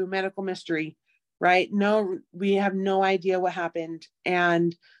to medical mystery, right? No, we have no idea what happened.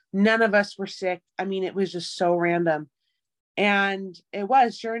 And none of us were sick. I mean, it was just so random. And it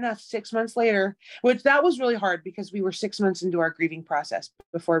was, sure enough, 6 months later, which that was really hard because we were 6 months into our grieving process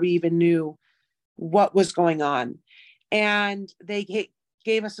before we even knew what was going on. And they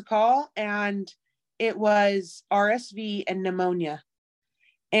gave us a call, and it was RSV and pneumonia.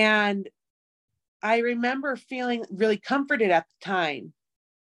 And I remember feeling really comforted at the time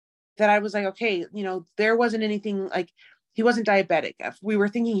that I was like, okay, there wasn't anything, like, he wasn't diabetic. We were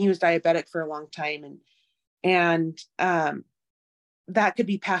thinking he was diabetic for a long time. And that could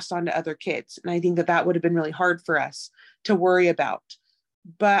be passed on to other kids. And I think that would have been really hard for us to worry about.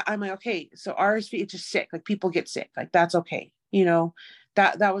 But I'm like, okay, so RSV, it's just sick. Like, people get sick. Like, that's okay.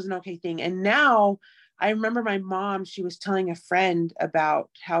 That was an okay thing. And now I remember my mom, she was telling a friend about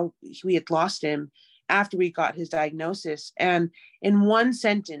how we had lost him after we got his diagnosis. And in one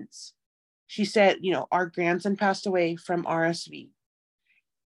sentence, she said, our grandson passed away from RSV.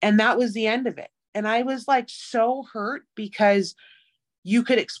 And that was the end of it. And I was like so hurt because you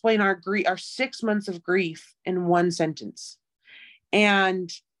could explain our 6 months of grief in one sentence.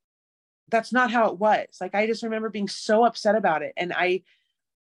 And that's not how it was. Like, I just remember being so upset about it. And I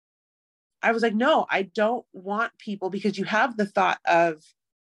was like, no, I don't want people, because you have the thought of,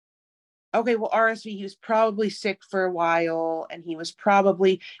 okay, well, RSV, he was probably sick for a while, and he was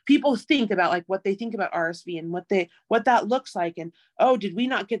probably, people think about like what they think about RSV and what that looks like. And, oh, did we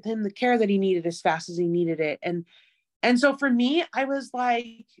not get him the care that he needed as fast as he needed it? And so for me, I was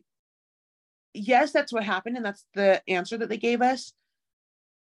like, yes, that's what happened. And that's the answer that they gave us.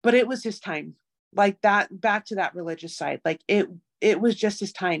 But it was his time. Like that, back to that religious side. Like it was just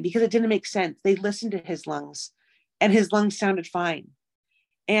his time, because it didn't make sense. They listened to his lungs, and his lungs sounded fine.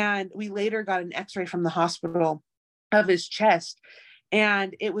 And we later got an x-ray from the hospital of his chest,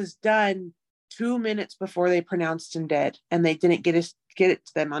 and it was done 2 minutes before they pronounced him dead, and they didn't get it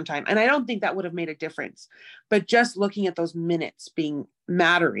to them on time. And I don't think that would have made a difference, but just looking at those minutes being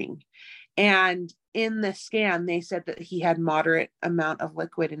mattering. And in the scan, they said that he had moderate amount of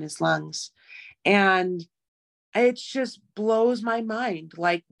liquid in his lungs. And it just blows my mind,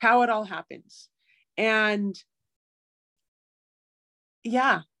 like how it all happens. And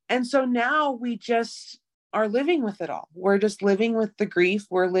yeah. And so now we just are living with it all. We're just living with the grief.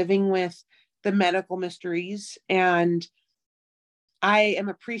 We're living with the medical mysteries. And I am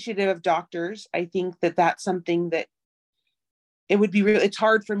appreciative of doctors. I think that that's something that it would be it's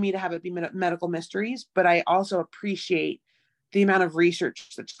hard for me to have it be medical mysteries, but I also appreciate the amount of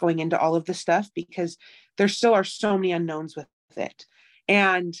research that's going into all of this stuff, because there still are so many unknowns with it.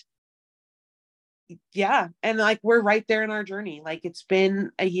 And yeah. And like, we're right there in our journey. Like, it's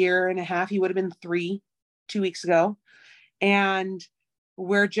been a year and a half. He would have been 3, 2 weeks ago. And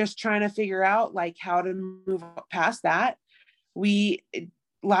we're just trying to figure out like how to move past that. We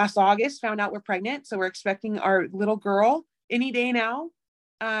last August found out we're pregnant. So we're expecting our little girl any day now.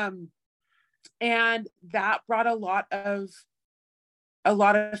 And that brought a lot of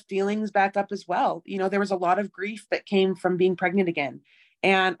feelings back up as well. There was a lot of grief that came from being pregnant again.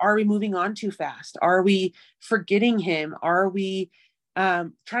 And are we moving on too fast? Are we forgetting him? Are we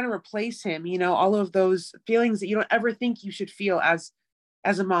trying to replace him? All of those feelings that you don't ever think you should feel as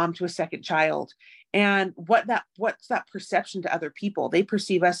a mom to a second child. And what's that perception to other people? They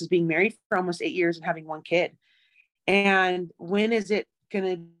perceive us as being married for almost 8 years and having 1 kid. And when is it going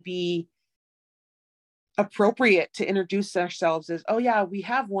to be appropriate to introduce ourselves as, oh yeah, we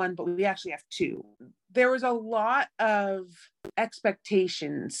have 1, but we actually have 2. There was a lot of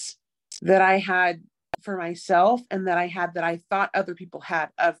expectations that I had for myself, and that I thought other people had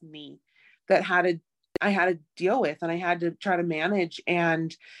of me, that I had to deal with, and I had to try to manage.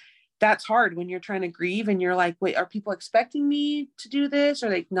 And that's hard when you're trying to grieve and you're like, wait, are people expecting me to do this? Are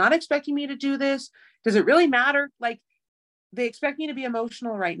they not expecting me to do this? Does it really matter? Like, they expect me to be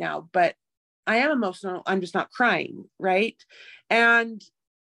emotional right now, but I am emotional. I'm just not crying. Right. And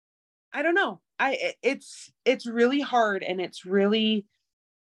I don't know. It's really hard, and it's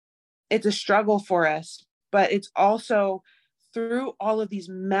a struggle for us, but it's also, through all of these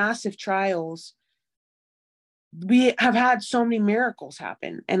massive trials, we have had so many miracles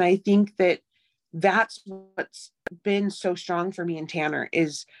happen. And I think that that's what's been so strong for me and Tanner,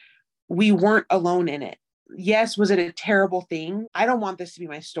 is we weren't alone in it. Yes, was it a terrible thing? I don't want this to be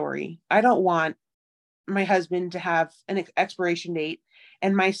my story. I don't want my husband to have an expiration date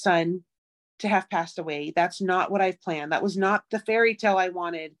and my son to have passed away. That's not what I've planned. That was not the fairy tale I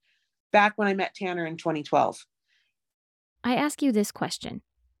wanted back when I met Tanner in 2012. I ask you this question.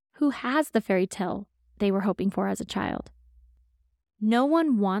 Who has the fairy tale they were hoping for as a child? No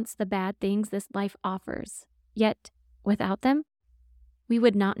one wants the bad things this life offers, yet without them, we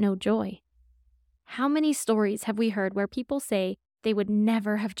would not know joy. How many stories have we heard where people say they would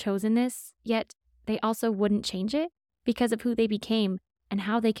never have chosen this, yet they also wouldn't change it because of who they became and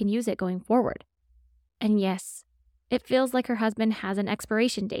how they can use it going forward? And yes, it feels like her husband has an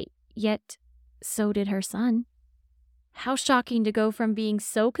expiration date, yet so did her son. How shocking to go from being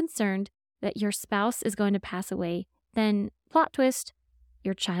so concerned that your spouse is going to pass away, then, plot twist,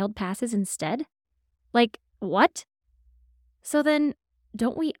 your child passes instead? Like, what? So then,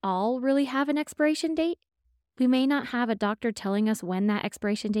 don't we all really have an expiration date? We may not have a doctor telling us when that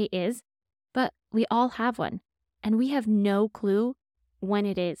expiration date is, but we all have one, and we have no clue when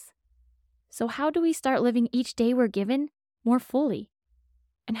it is. So how do we start living each day we're given more fully?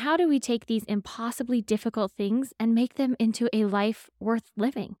 And how do we take these impossibly difficult things and make them into a life worth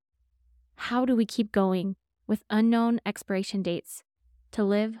living? How do we keep going with unknown expiration dates to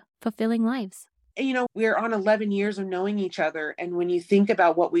live fulfilling lives? We're on 11 years of knowing each other. And when you think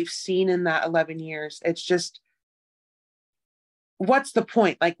about what we've seen in that 11 years, it's just, what's the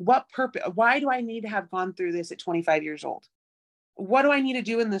point? Like, what purpose? Why do I need to have gone through this at 25 years old? What do I need to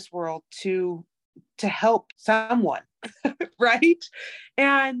do in this world to help someone? Right.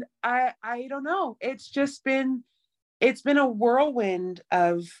 And I don't know. It's been a whirlwind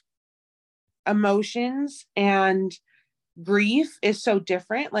of emotions, and grief is so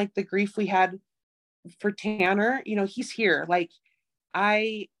different. Like the grief we had for Tanner, he's here. Like,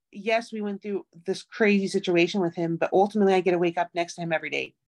 yes, we went through this crazy situation with him, but ultimately I get to wake up next to him every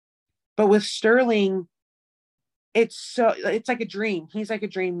day. But with Sterling, it's like a dream. He's like a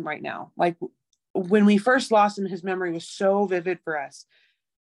dream right now. Like when we first lost him, his memory was so vivid for us.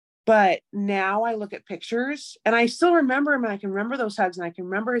 But now I look at pictures and I still remember him, and I can remember those hugs, and I can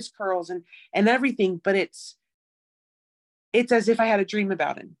remember his curls and everything, but it's as if I had a dream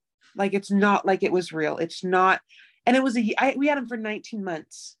about him. Like, it's not like it was real. It's not. And it was we had him for 19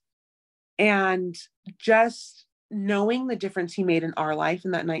 months. And just knowing the difference he made in our life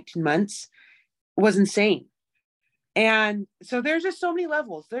in that 19 months was insane. And so there's just so many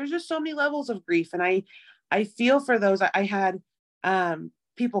levels. There's just so many levels of grief. And I feel for those. I had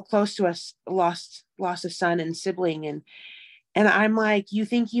people close to us lost a son and sibling. And I'm like, you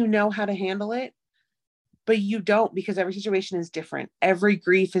think you know how to handle it, but you don't, because every situation is different. Every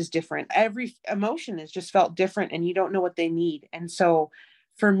grief is different. Every emotion is just felt different, and you don't know what they need. And so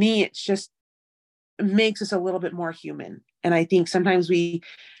for me, it's just makes us a little bit more human. And I think sometimes we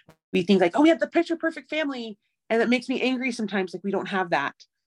think like, oh, we have the picture perfect family. And it makes me angry sometimes. Like, we don't have that,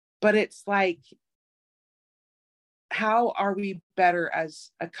 but it's like, how are we better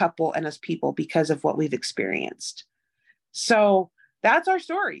as a couple and as people because of what we've experienced? So that's our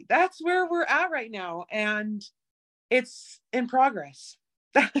story. That's where we're at right now. And it's in progress.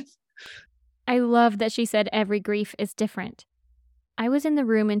 I love that she said every grief is different. I was in the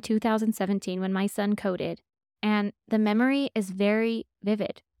room in 2017 when my son coded, and the memory is very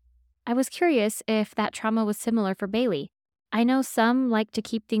vivid. I was curious if that trauma was similar for Bailey. I know some like to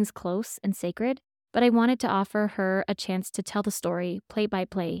keep things close and sacred, but I wanted to offer her a chance to tell the story play by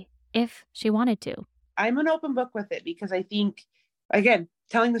play if she wanted to. I'm an open book with it because I think, again,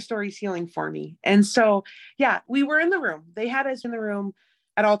 telling the story is healing for me. And so, yeah, we were in the room. They had us in the room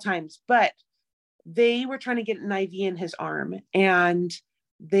at all times, but they were trying to get an IV in his arm, and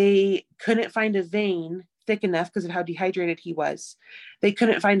they couldn't find a vein thick enough because of how dehydrated he was. They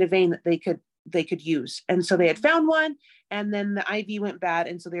couldn't find a vein that they could use. And so they had found one, and then the IV went bad.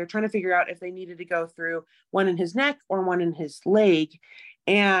 And so they were trying to figure out if they needed to go through one in his neck or one in his leg.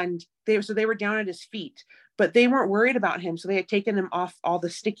 And they were down at his feet, but they weren't worried about him. So they had taken him off all the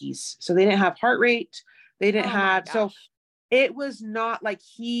stickies. So they didn't have heart rate. They didn't have, so it was not like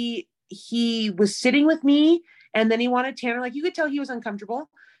he was sitting with me and then he wanted Tanner. Like, you could tell he was uncomfortable.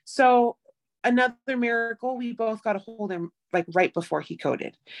 So another miracle, we both got to hold him like right before he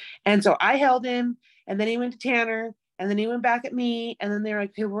coded. And so I held him, and then he went to Tanner, and then he went back at me. And then they're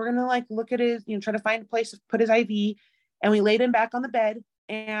like, hey, we're going to like look at his, try to find a place to put his IV. And we laid him back on the bed,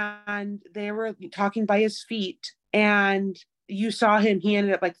 and they were talking by his feet, and you saw him, he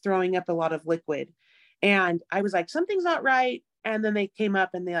ended up like throwing up a lot of liquid. And I was like, something's not right. And then they came up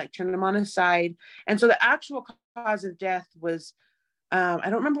and they like turned him on his side. And so the actual cause of death was, I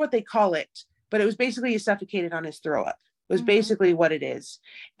don't remember what they call it, but it was basically he suffocated on his throw up. It was basically what it is.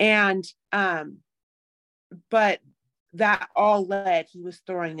 And, but that all led, he was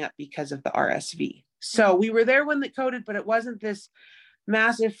throwing up because of the RSV. So we were there when they coded, but it wasn't this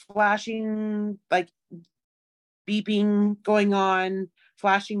massive flashing, like beeping going on,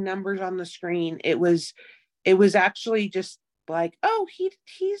 flashing numbers on the screen. It was actually just like, oh,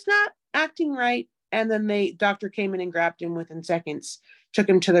 he's not acting right. And then doctor came in and grabbed him within seconds, took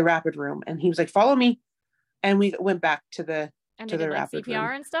him to the rapid room, and he was like, follow me. And we went back to the rapid CPR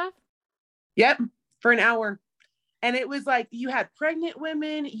room. and stuff. Yep, for an hour. And it was like, you had pregnant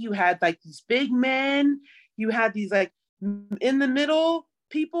women, you had like these big men, you had these like in the middle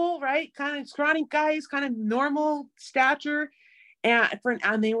people, right? Kind of scrawny guys, kind of normal stature. And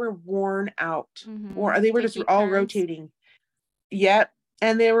they were worn out, or they were just all rotating. Yep.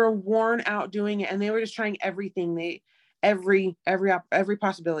 And they were worn out doing it. And they were just trying everything. Every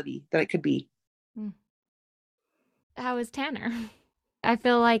possibility that it could be. How is Tanner? I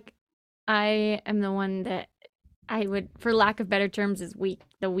feel like I am the one that I would, for lack of better terms, is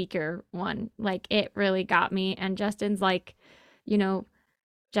the weaker one. Like, it really got me. And Justin's like,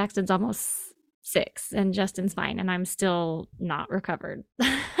 Jackson's almost 6 and Justin's fine, and I'm still not recovered. So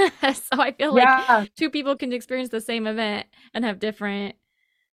I feel like Yeah, two people can experience the same event and have different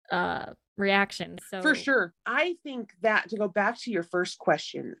reactions. for So sure. I think that to go back to your first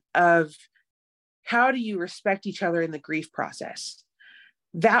question of how do you respect each other in the grief process,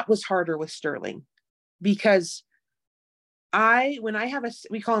 that was harder with Sterling because when I have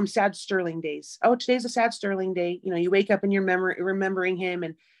we call them sad Sterling days. Oh, today's a sad Sterling day. You know, you wake up and you're remembering him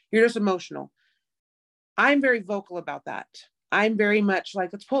and you're just emotional. I'm very vocal about that. I'm very much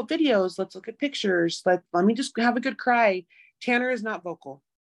like, let's pull up videos. Let's look at pictures. Let me just have a good cry. Tanner is not vocal.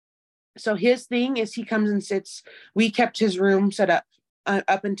 So his thing is he comes and sits. We kept his room set up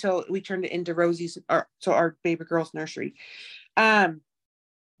until we turned it into Rosie's, our baby girl's nursery.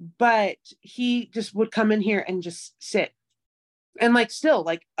 But he just would come in here and just sit. And like still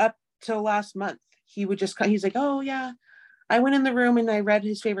like up till last month, he would just he's like, oh yeah, I went in the room and I read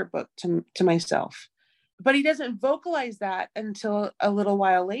his favorite book to myself. But he doesn't vocalize that until a little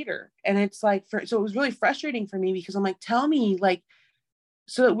while later. And it's like, so it was really frustrating for me because I'm like, tell me, like,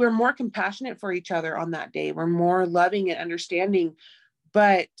 so that we're more compassionate for each other on that day. We're more loving and understanding.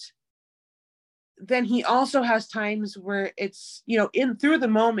 But then he also has times where it's, in through the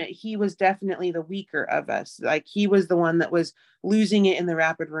moment, he was definitely the weaker of us. Like he was the one that was losing it in the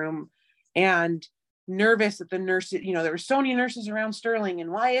rapid room and nervous that the nurses, there were so many nurses around Sterling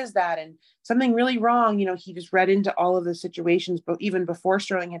and why is that? And something really wrong. He just read into all of the situations, but even before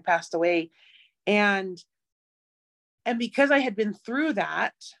Sterling had passed away. And because I had been through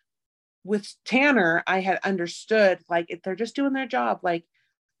that with Tanner, I had understood like if they're just doing their job, like,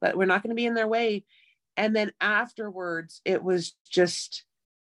 but we're not going to be in their way. And then afterwards, it was just,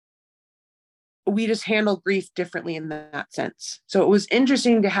 we just handle grief differently in that sense. So it was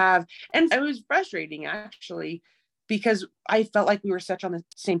interesting to have, and it was frustrating actually, because I felt like we were such on the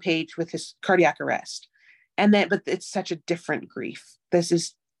same page with his cardiac arrest. But it's such a different grief. This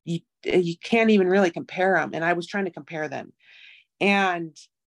is, you can't even really compare them. And I was trying to compare them. And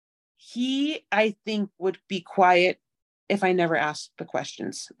he, I think, would be quiet if I never asked the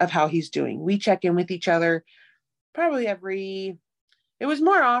questions of how he's doing. We check in with each other probably it was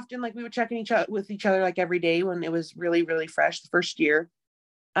more often like we would check in with each other like every day when it was really, really fresh the first year.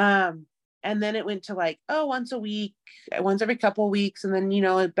 And then it went to like, oh, once a week, once every couple of weeks. And then,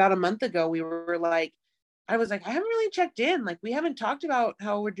 about a month ago, we were like, I was like, I haven't really checked in. Like, we haven't talked about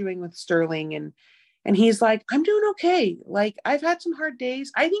how we're doing with Sterling. And he's like, I'm doing okay. Like, I've had some hard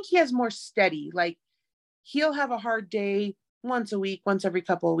days. I think he has more steady. Like, he'll have a hard day once a week, once every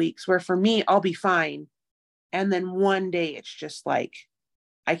couple of weeks, where for me, I'll be fine. And then one day it's just like,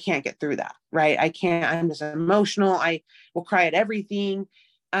 I can't get through that, right? I'm just emotional. I will cry at everything.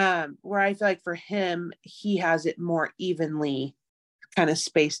 Where I feel like for him, he has it more evenly kind of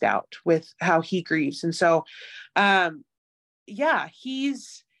spaced out with how he grieves. And so, yeah,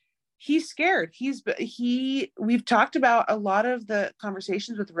 he's scared. We've talked about a lot of the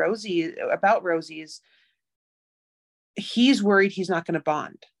conversations with Rosie about Rosie's. He's worried he's not going to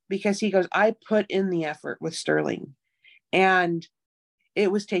bond because he goes, I put in the effort with Sterling and it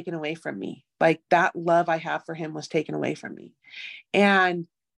was taken away from me. Like that love I have for him was taken away from me. And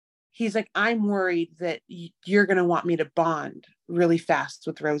he's like, I'm worried that you're going to want me to bond really fast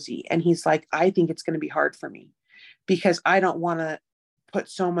with Rosie. And he's like, I think it's going to be hard for me because I don't want to put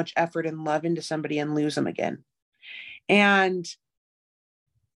so much effort and love into somebody and lose them again. And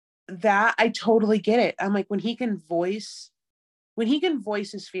that I totally get it. I'm like, when he can voice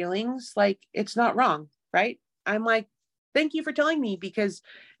his feelings, like it's not wrong. Right. I'm like, thank you for telling me, because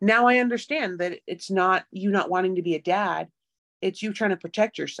now I understand that it's not you not wanting to be a dad. It's you trying to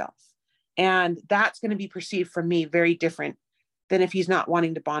protect yourself. And that's going to be perceived from me very different than if he's not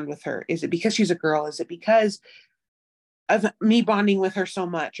wanting to bond with her. Is it because she's a girl? Is it because of me bonding with her so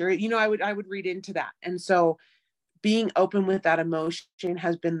much? Or, I would read into that. And so being open with that emotion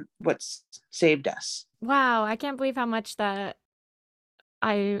has been what's saved us. wow, I can't believe how much that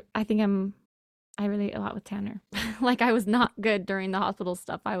I think I relate a lot with Tanner. Like I was not good during the hospital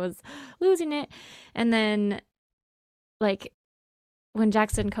stuff. I was losing it. And then like when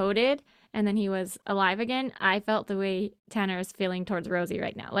Jackson coded and then he was alive again, I felt the way Tanner is feeling towards Rosie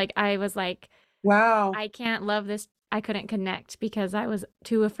right now. Like I was like, Wow. I can't love this. I couldn't connect because I was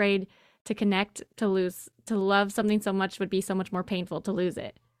too afraid to connect, to love something so much would be so much more painful to lose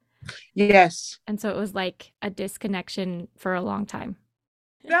it. Yes. And so it was like a disconnection for a long time.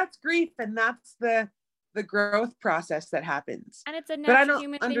 That's grief, and that's the growth process that happens. And it's a But I natural don't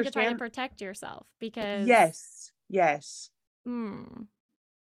human thing to try to understand. protect yourself because Yes.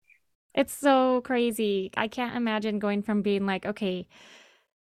 it's so crazy. I can't imagine going from being like, okay,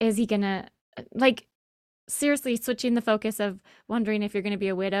 is he gonna, like, seriously switching the focus of wondering if you're gonna be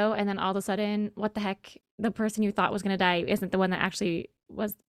a widow, and then all of a sudden, what the heck, the person you thought was gonna die isn't the one that actually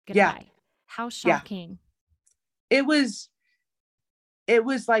was gonna Yeah. die. How Yeah. shocking. It was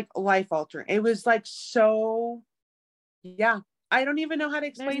like life altering. It was like, so, yeah, I don't even know how to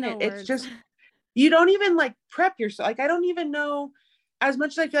There's explain no it. It's words. just, you don't even like prep yourself. Like, I don't even know, as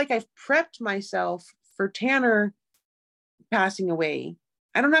much as I feel like I've prepped myself for Tanner passing away.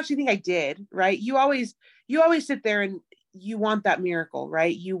 I don't actually think I did, right? You always sit there and you want that miracle,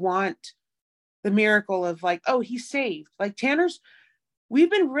 right? You want the miracle of like, oh, he's saved. Like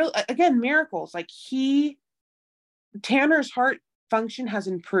we've been real, again, miracles. Like Tanner's heart function has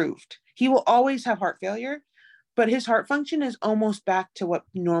improved. He will always have heart failure, but his heart function is almost back to what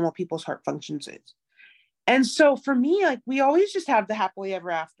normal people's heart functions is. And so for me, like, we always just have the happily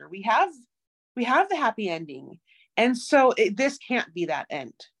ever after. We have the happy ending. And so this can't be that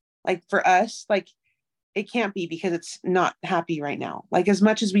end. Like, for us, like, it can't be, because it's not happy right now. Like, as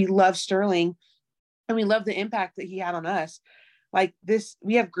much as we love Sterling and we love the impact that he had on us, like, this,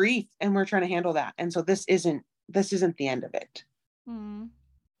 we have grief and we're trying to handle that. And so this isn't the end of it.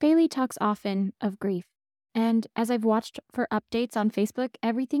 Bailey talks often of grief. And as I've watched for updates on Facebook,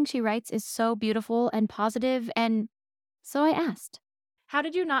 everything she writes is so beautiful and positive. And so I asked, how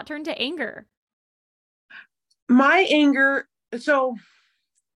did you not turn to anger? My anger, so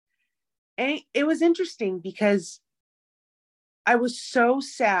it was interesting because I was so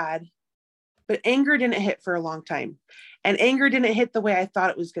sad, but anger didn't hit for a long time. And anger didn't hit the way I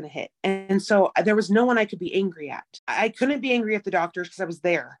thought it was going to hit. And so there was no one I could be angry at. I couldn't be angry at the doctors because I was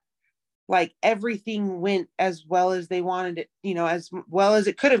there. Like, everything went as well as they wanted it, as well as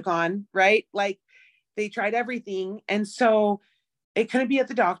it could have gone, right? Like, they tried everything. And so it couldn't be at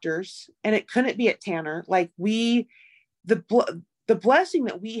the doctors and it couldn't be at Tanner. Like, the blessing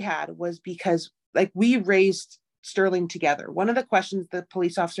that we had was because, like, we raised Sterling together. One of the questions the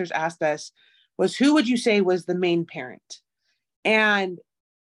police officers asked us was, who would you say was the main parent? And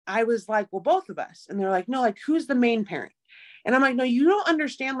I was like, well, both of us. And they're like, no, like, who's the main parent? And I'm like, no, you don't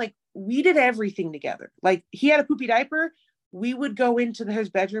understand. Like, we did everything together. Like, he had a poopy diaper. We would go into his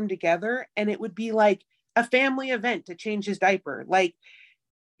bedroom together, and it would be like a family event to change his diaper. Like,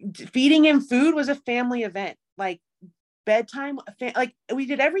 feeding him food was a family event. Like, bedtime, like, we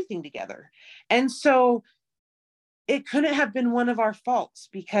did everything together. And so it couldn't have been one of our faults,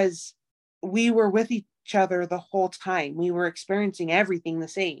 because we were with each other the whole time. We were experiencing everything the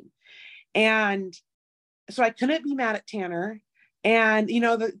same. And so I couldn't be mad at Tanner. And,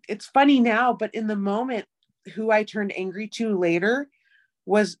 it's funny now, but in the moment, who I turned angry to later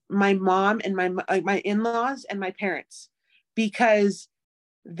was my mom and my in-laws and my parents, because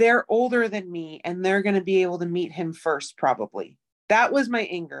they're older than me and they're going to be able to meet him first, probably. That was my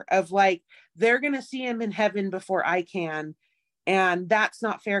anger of, like, they're going to see him in heaven before I can. And that's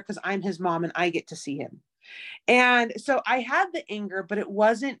not fair, because I'm his mom and I get to see him. And so I had the anger, but it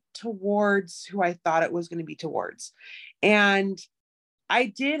wasn't towards who I thought it was going to be towards. And I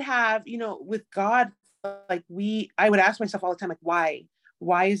did have, with God, like, I would ask myself all the time, like,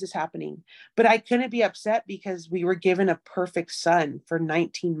 why is this happening? But I couldn't be upset, because we were given a perfect son for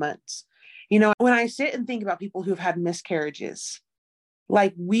 19 months. When I sit and think about people who've had miscarriages,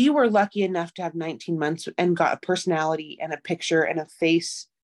 like, we were lucky enough to have 19 months and got a personality and a picture and a face,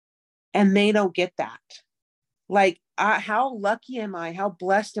 and they don't get that. Like, how lucky am I? How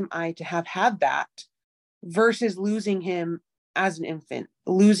blessed am I to have had that, versus losing him as an infant,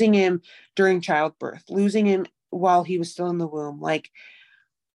 losing him during childbirth, losing him while he was still in the womb. Like,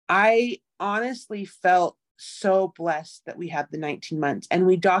 I honestly felt so blessed that we had the 19 months, and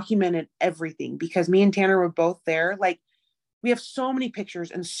we documented everything, because me and Tanner were both there. Like, we have so many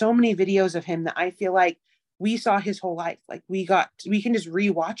pictures and so many videos of him that I feel like we saw his whole life. Like, we can just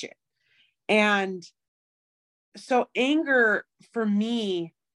rewatch it. And so anger, for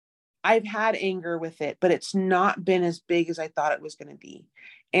me, I've had anger with it, but it's not been as big as I thought it was going to be.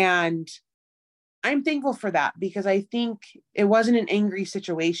 And I'm thankful for that, because I think it wasn't an angry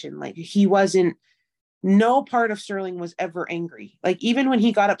situation. Like, no part of Sterling was ever angry. Like, even when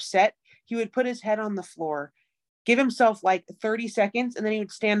he got upset, he would put his head on the floor, give himself like 30 seconds, and then he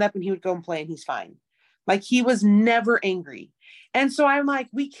would stand up and he would go and play, and he's fine. Like, he was never angry. And so I'm like,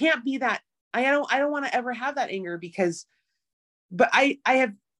 we can't be that. I don't want to ever have that anger, but I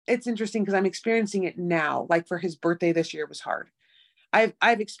have, it's interesting because I'm experiencing it now. Like, for his birthday this year was hard.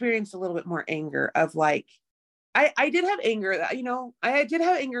 I've experienced a little bit more anger of, like, I did have anger, I did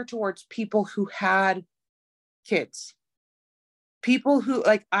have anger towards people who had kids, people who,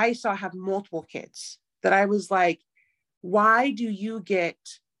 like, I saw have multiple kids, that I was like, why do you get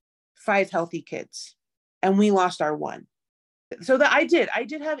 5 healthy kids, and we lost our one. So that I did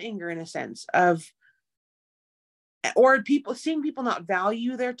have anger in a sense of, or seeing people not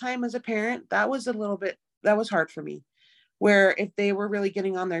value their time as a parent. That was hard for me, where if they were really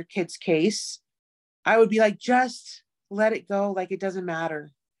getting on their kid's case, I would be like, just let it go. Like, it doesn't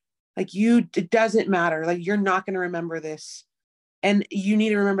matter. Like, it doesn't matter. Like, you're not going to remember this. And you need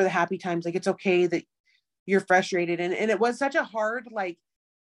to remember the happy times. Like, it's okay that you're frustrated. And it was such a hard, like,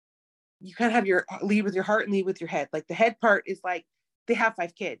 you kind of have lead with your heart and lead with your head. Like, the head part is like, they have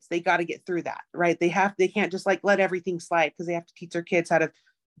 5 kids. They got to get through that, right? They can't just like let everything slide, because they have to teach their kids how to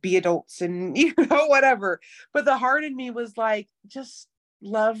be adults and, whatever. But the heart in me was like, just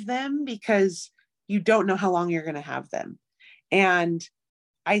love them, because you don't know how long you're going to have them. And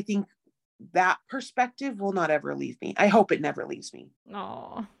I think that perspective will not ever leave me. I hope it never leaves me.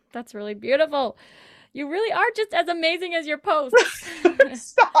 Oh, that's really beautiful. You really are just as amazing as your posts.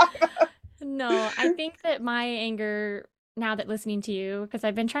 Stop. No, I think that my anger, now that listening to you, because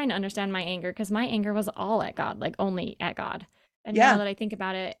I've been trying to understand my anger, because my anger was all at God, like only at God. And now that I think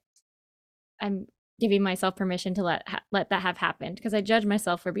about it, I'm giving myself permission to let that have happened, because I judge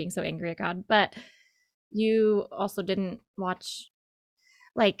myself for being so angry at God. But you also didn't watch,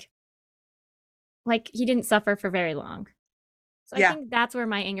 like he didn't suffer for very long. So I think that's where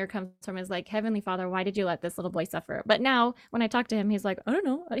my anger comes from, is like, Heavenly Father, why did you let this little boy suffer? But now when I talk to him, he's like, I don't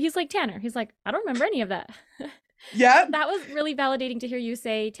know. He's like, Tanner. He's like, I don't remember any of that. Yeah. That was really validating to hear you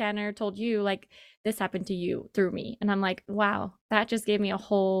say Tanner told you, like, this happened to you through me. And I'm like, wow, that just gave me a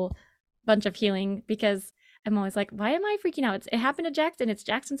whole bunch of healing, because I'm always like, why am I freaking out? It happened to Jackson. It's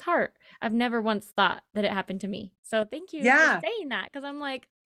Jackson's heart. I've never once thought that it happened to me. So thank you for saying that, because I'm like,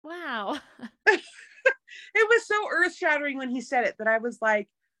 wow. It was so earth-shattering when he said it, that I was like,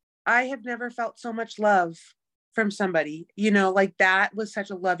 I have never felt so much love from somebody, like, that was such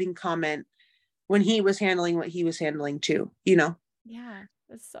a loving comment when he was handling what he was handling too, Yeah,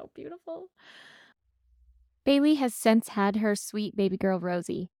 it's so beautiful. Bailey has since had her sweet baby girl,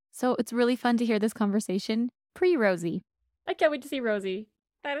 Rosie. So it's really fun to hear this conversation pre-Rosie. I can't wait to see Rosie.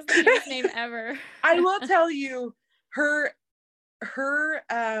 That is the cutest name ever. I will tell you, her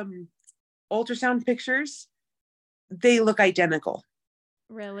ultrasound pictures, they look identical.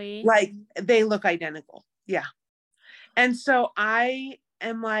 Really? Like, they look identical. Yeah. And so I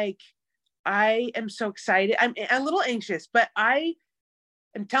am so excited. I'm a little anxious, but I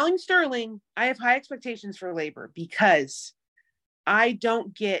am telling Sterling I have high expectations for labor, because I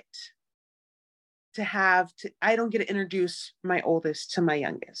don't get to introduce my oldest to my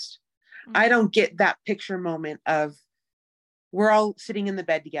youngest. Mm-hmm. I don't get that picture moment of, we're all sitting in the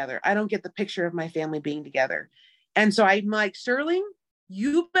bed together. I don't get the picture of my family being together. And so I'm like, Sterling,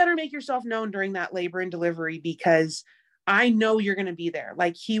 you better make yourself known during that labor and delivery, because I know you're going to be there.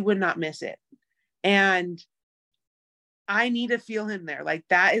 Like, he would not miss it. And I need to feel him there. Like,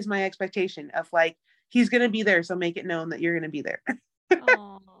 that is my expectation of, like, he's going to be there. So make it known that you're going to be there.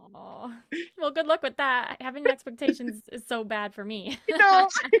 Oh, well, good luck with that. Having expectations is so bad for me. No.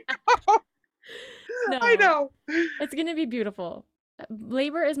 No, I know. It's going to be beautiful.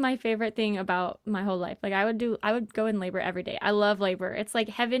 Labor is my favorite thing about my whole life. Like, I would go in labor every day. I love labor. It's like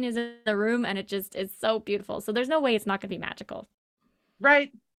heaven is in the room, and it just is so beautiful. So there's no way it's not going to be magical.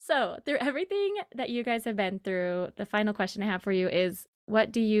 Right. So through everything that you guys have been through, the final question I have for you is,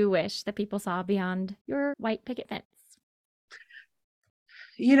 what do you wish that people saw beyond your white picket fence?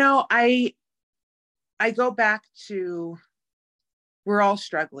 I go back to, we're all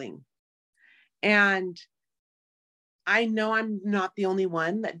struggling. And I know I'm not the only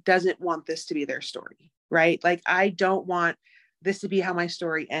one that doesn't want this to be their story, right? Like, I don't want this to be how my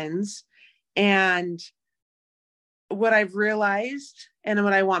story ends. And what I've realized, and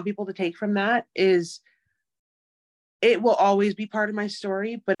what I want people to take from that, is it will always be part of my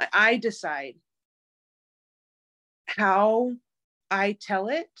story, but I decide how I tell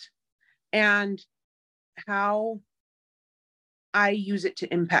it and how I use it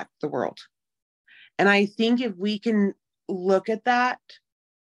to impact the world. And I think if we can look at that,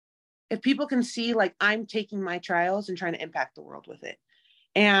 if people can see, like, I'm taking my trials and trying to impact the world with it,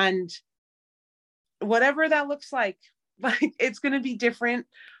 and whatever that looks like it's going to be different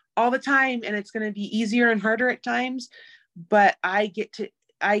all the time, and it's going to be easier and harder at times, but I get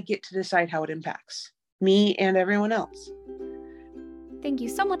to decide how it impacts me and everyone else. Thank you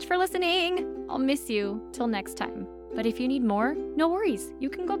so much for listening. I'll miss you till next time. But if you need more, no worries. You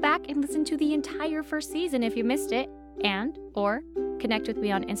can go back and listen to the entire first season if you missed it, or connect with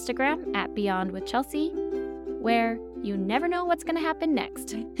me on Instagram at BeyondWithChelsea, where you never know what's going to happen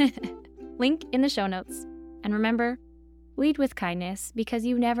next. Link in the show notes. And remember, Lead with kindness because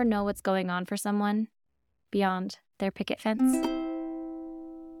you never know what's going on for someone beyond their picket fence.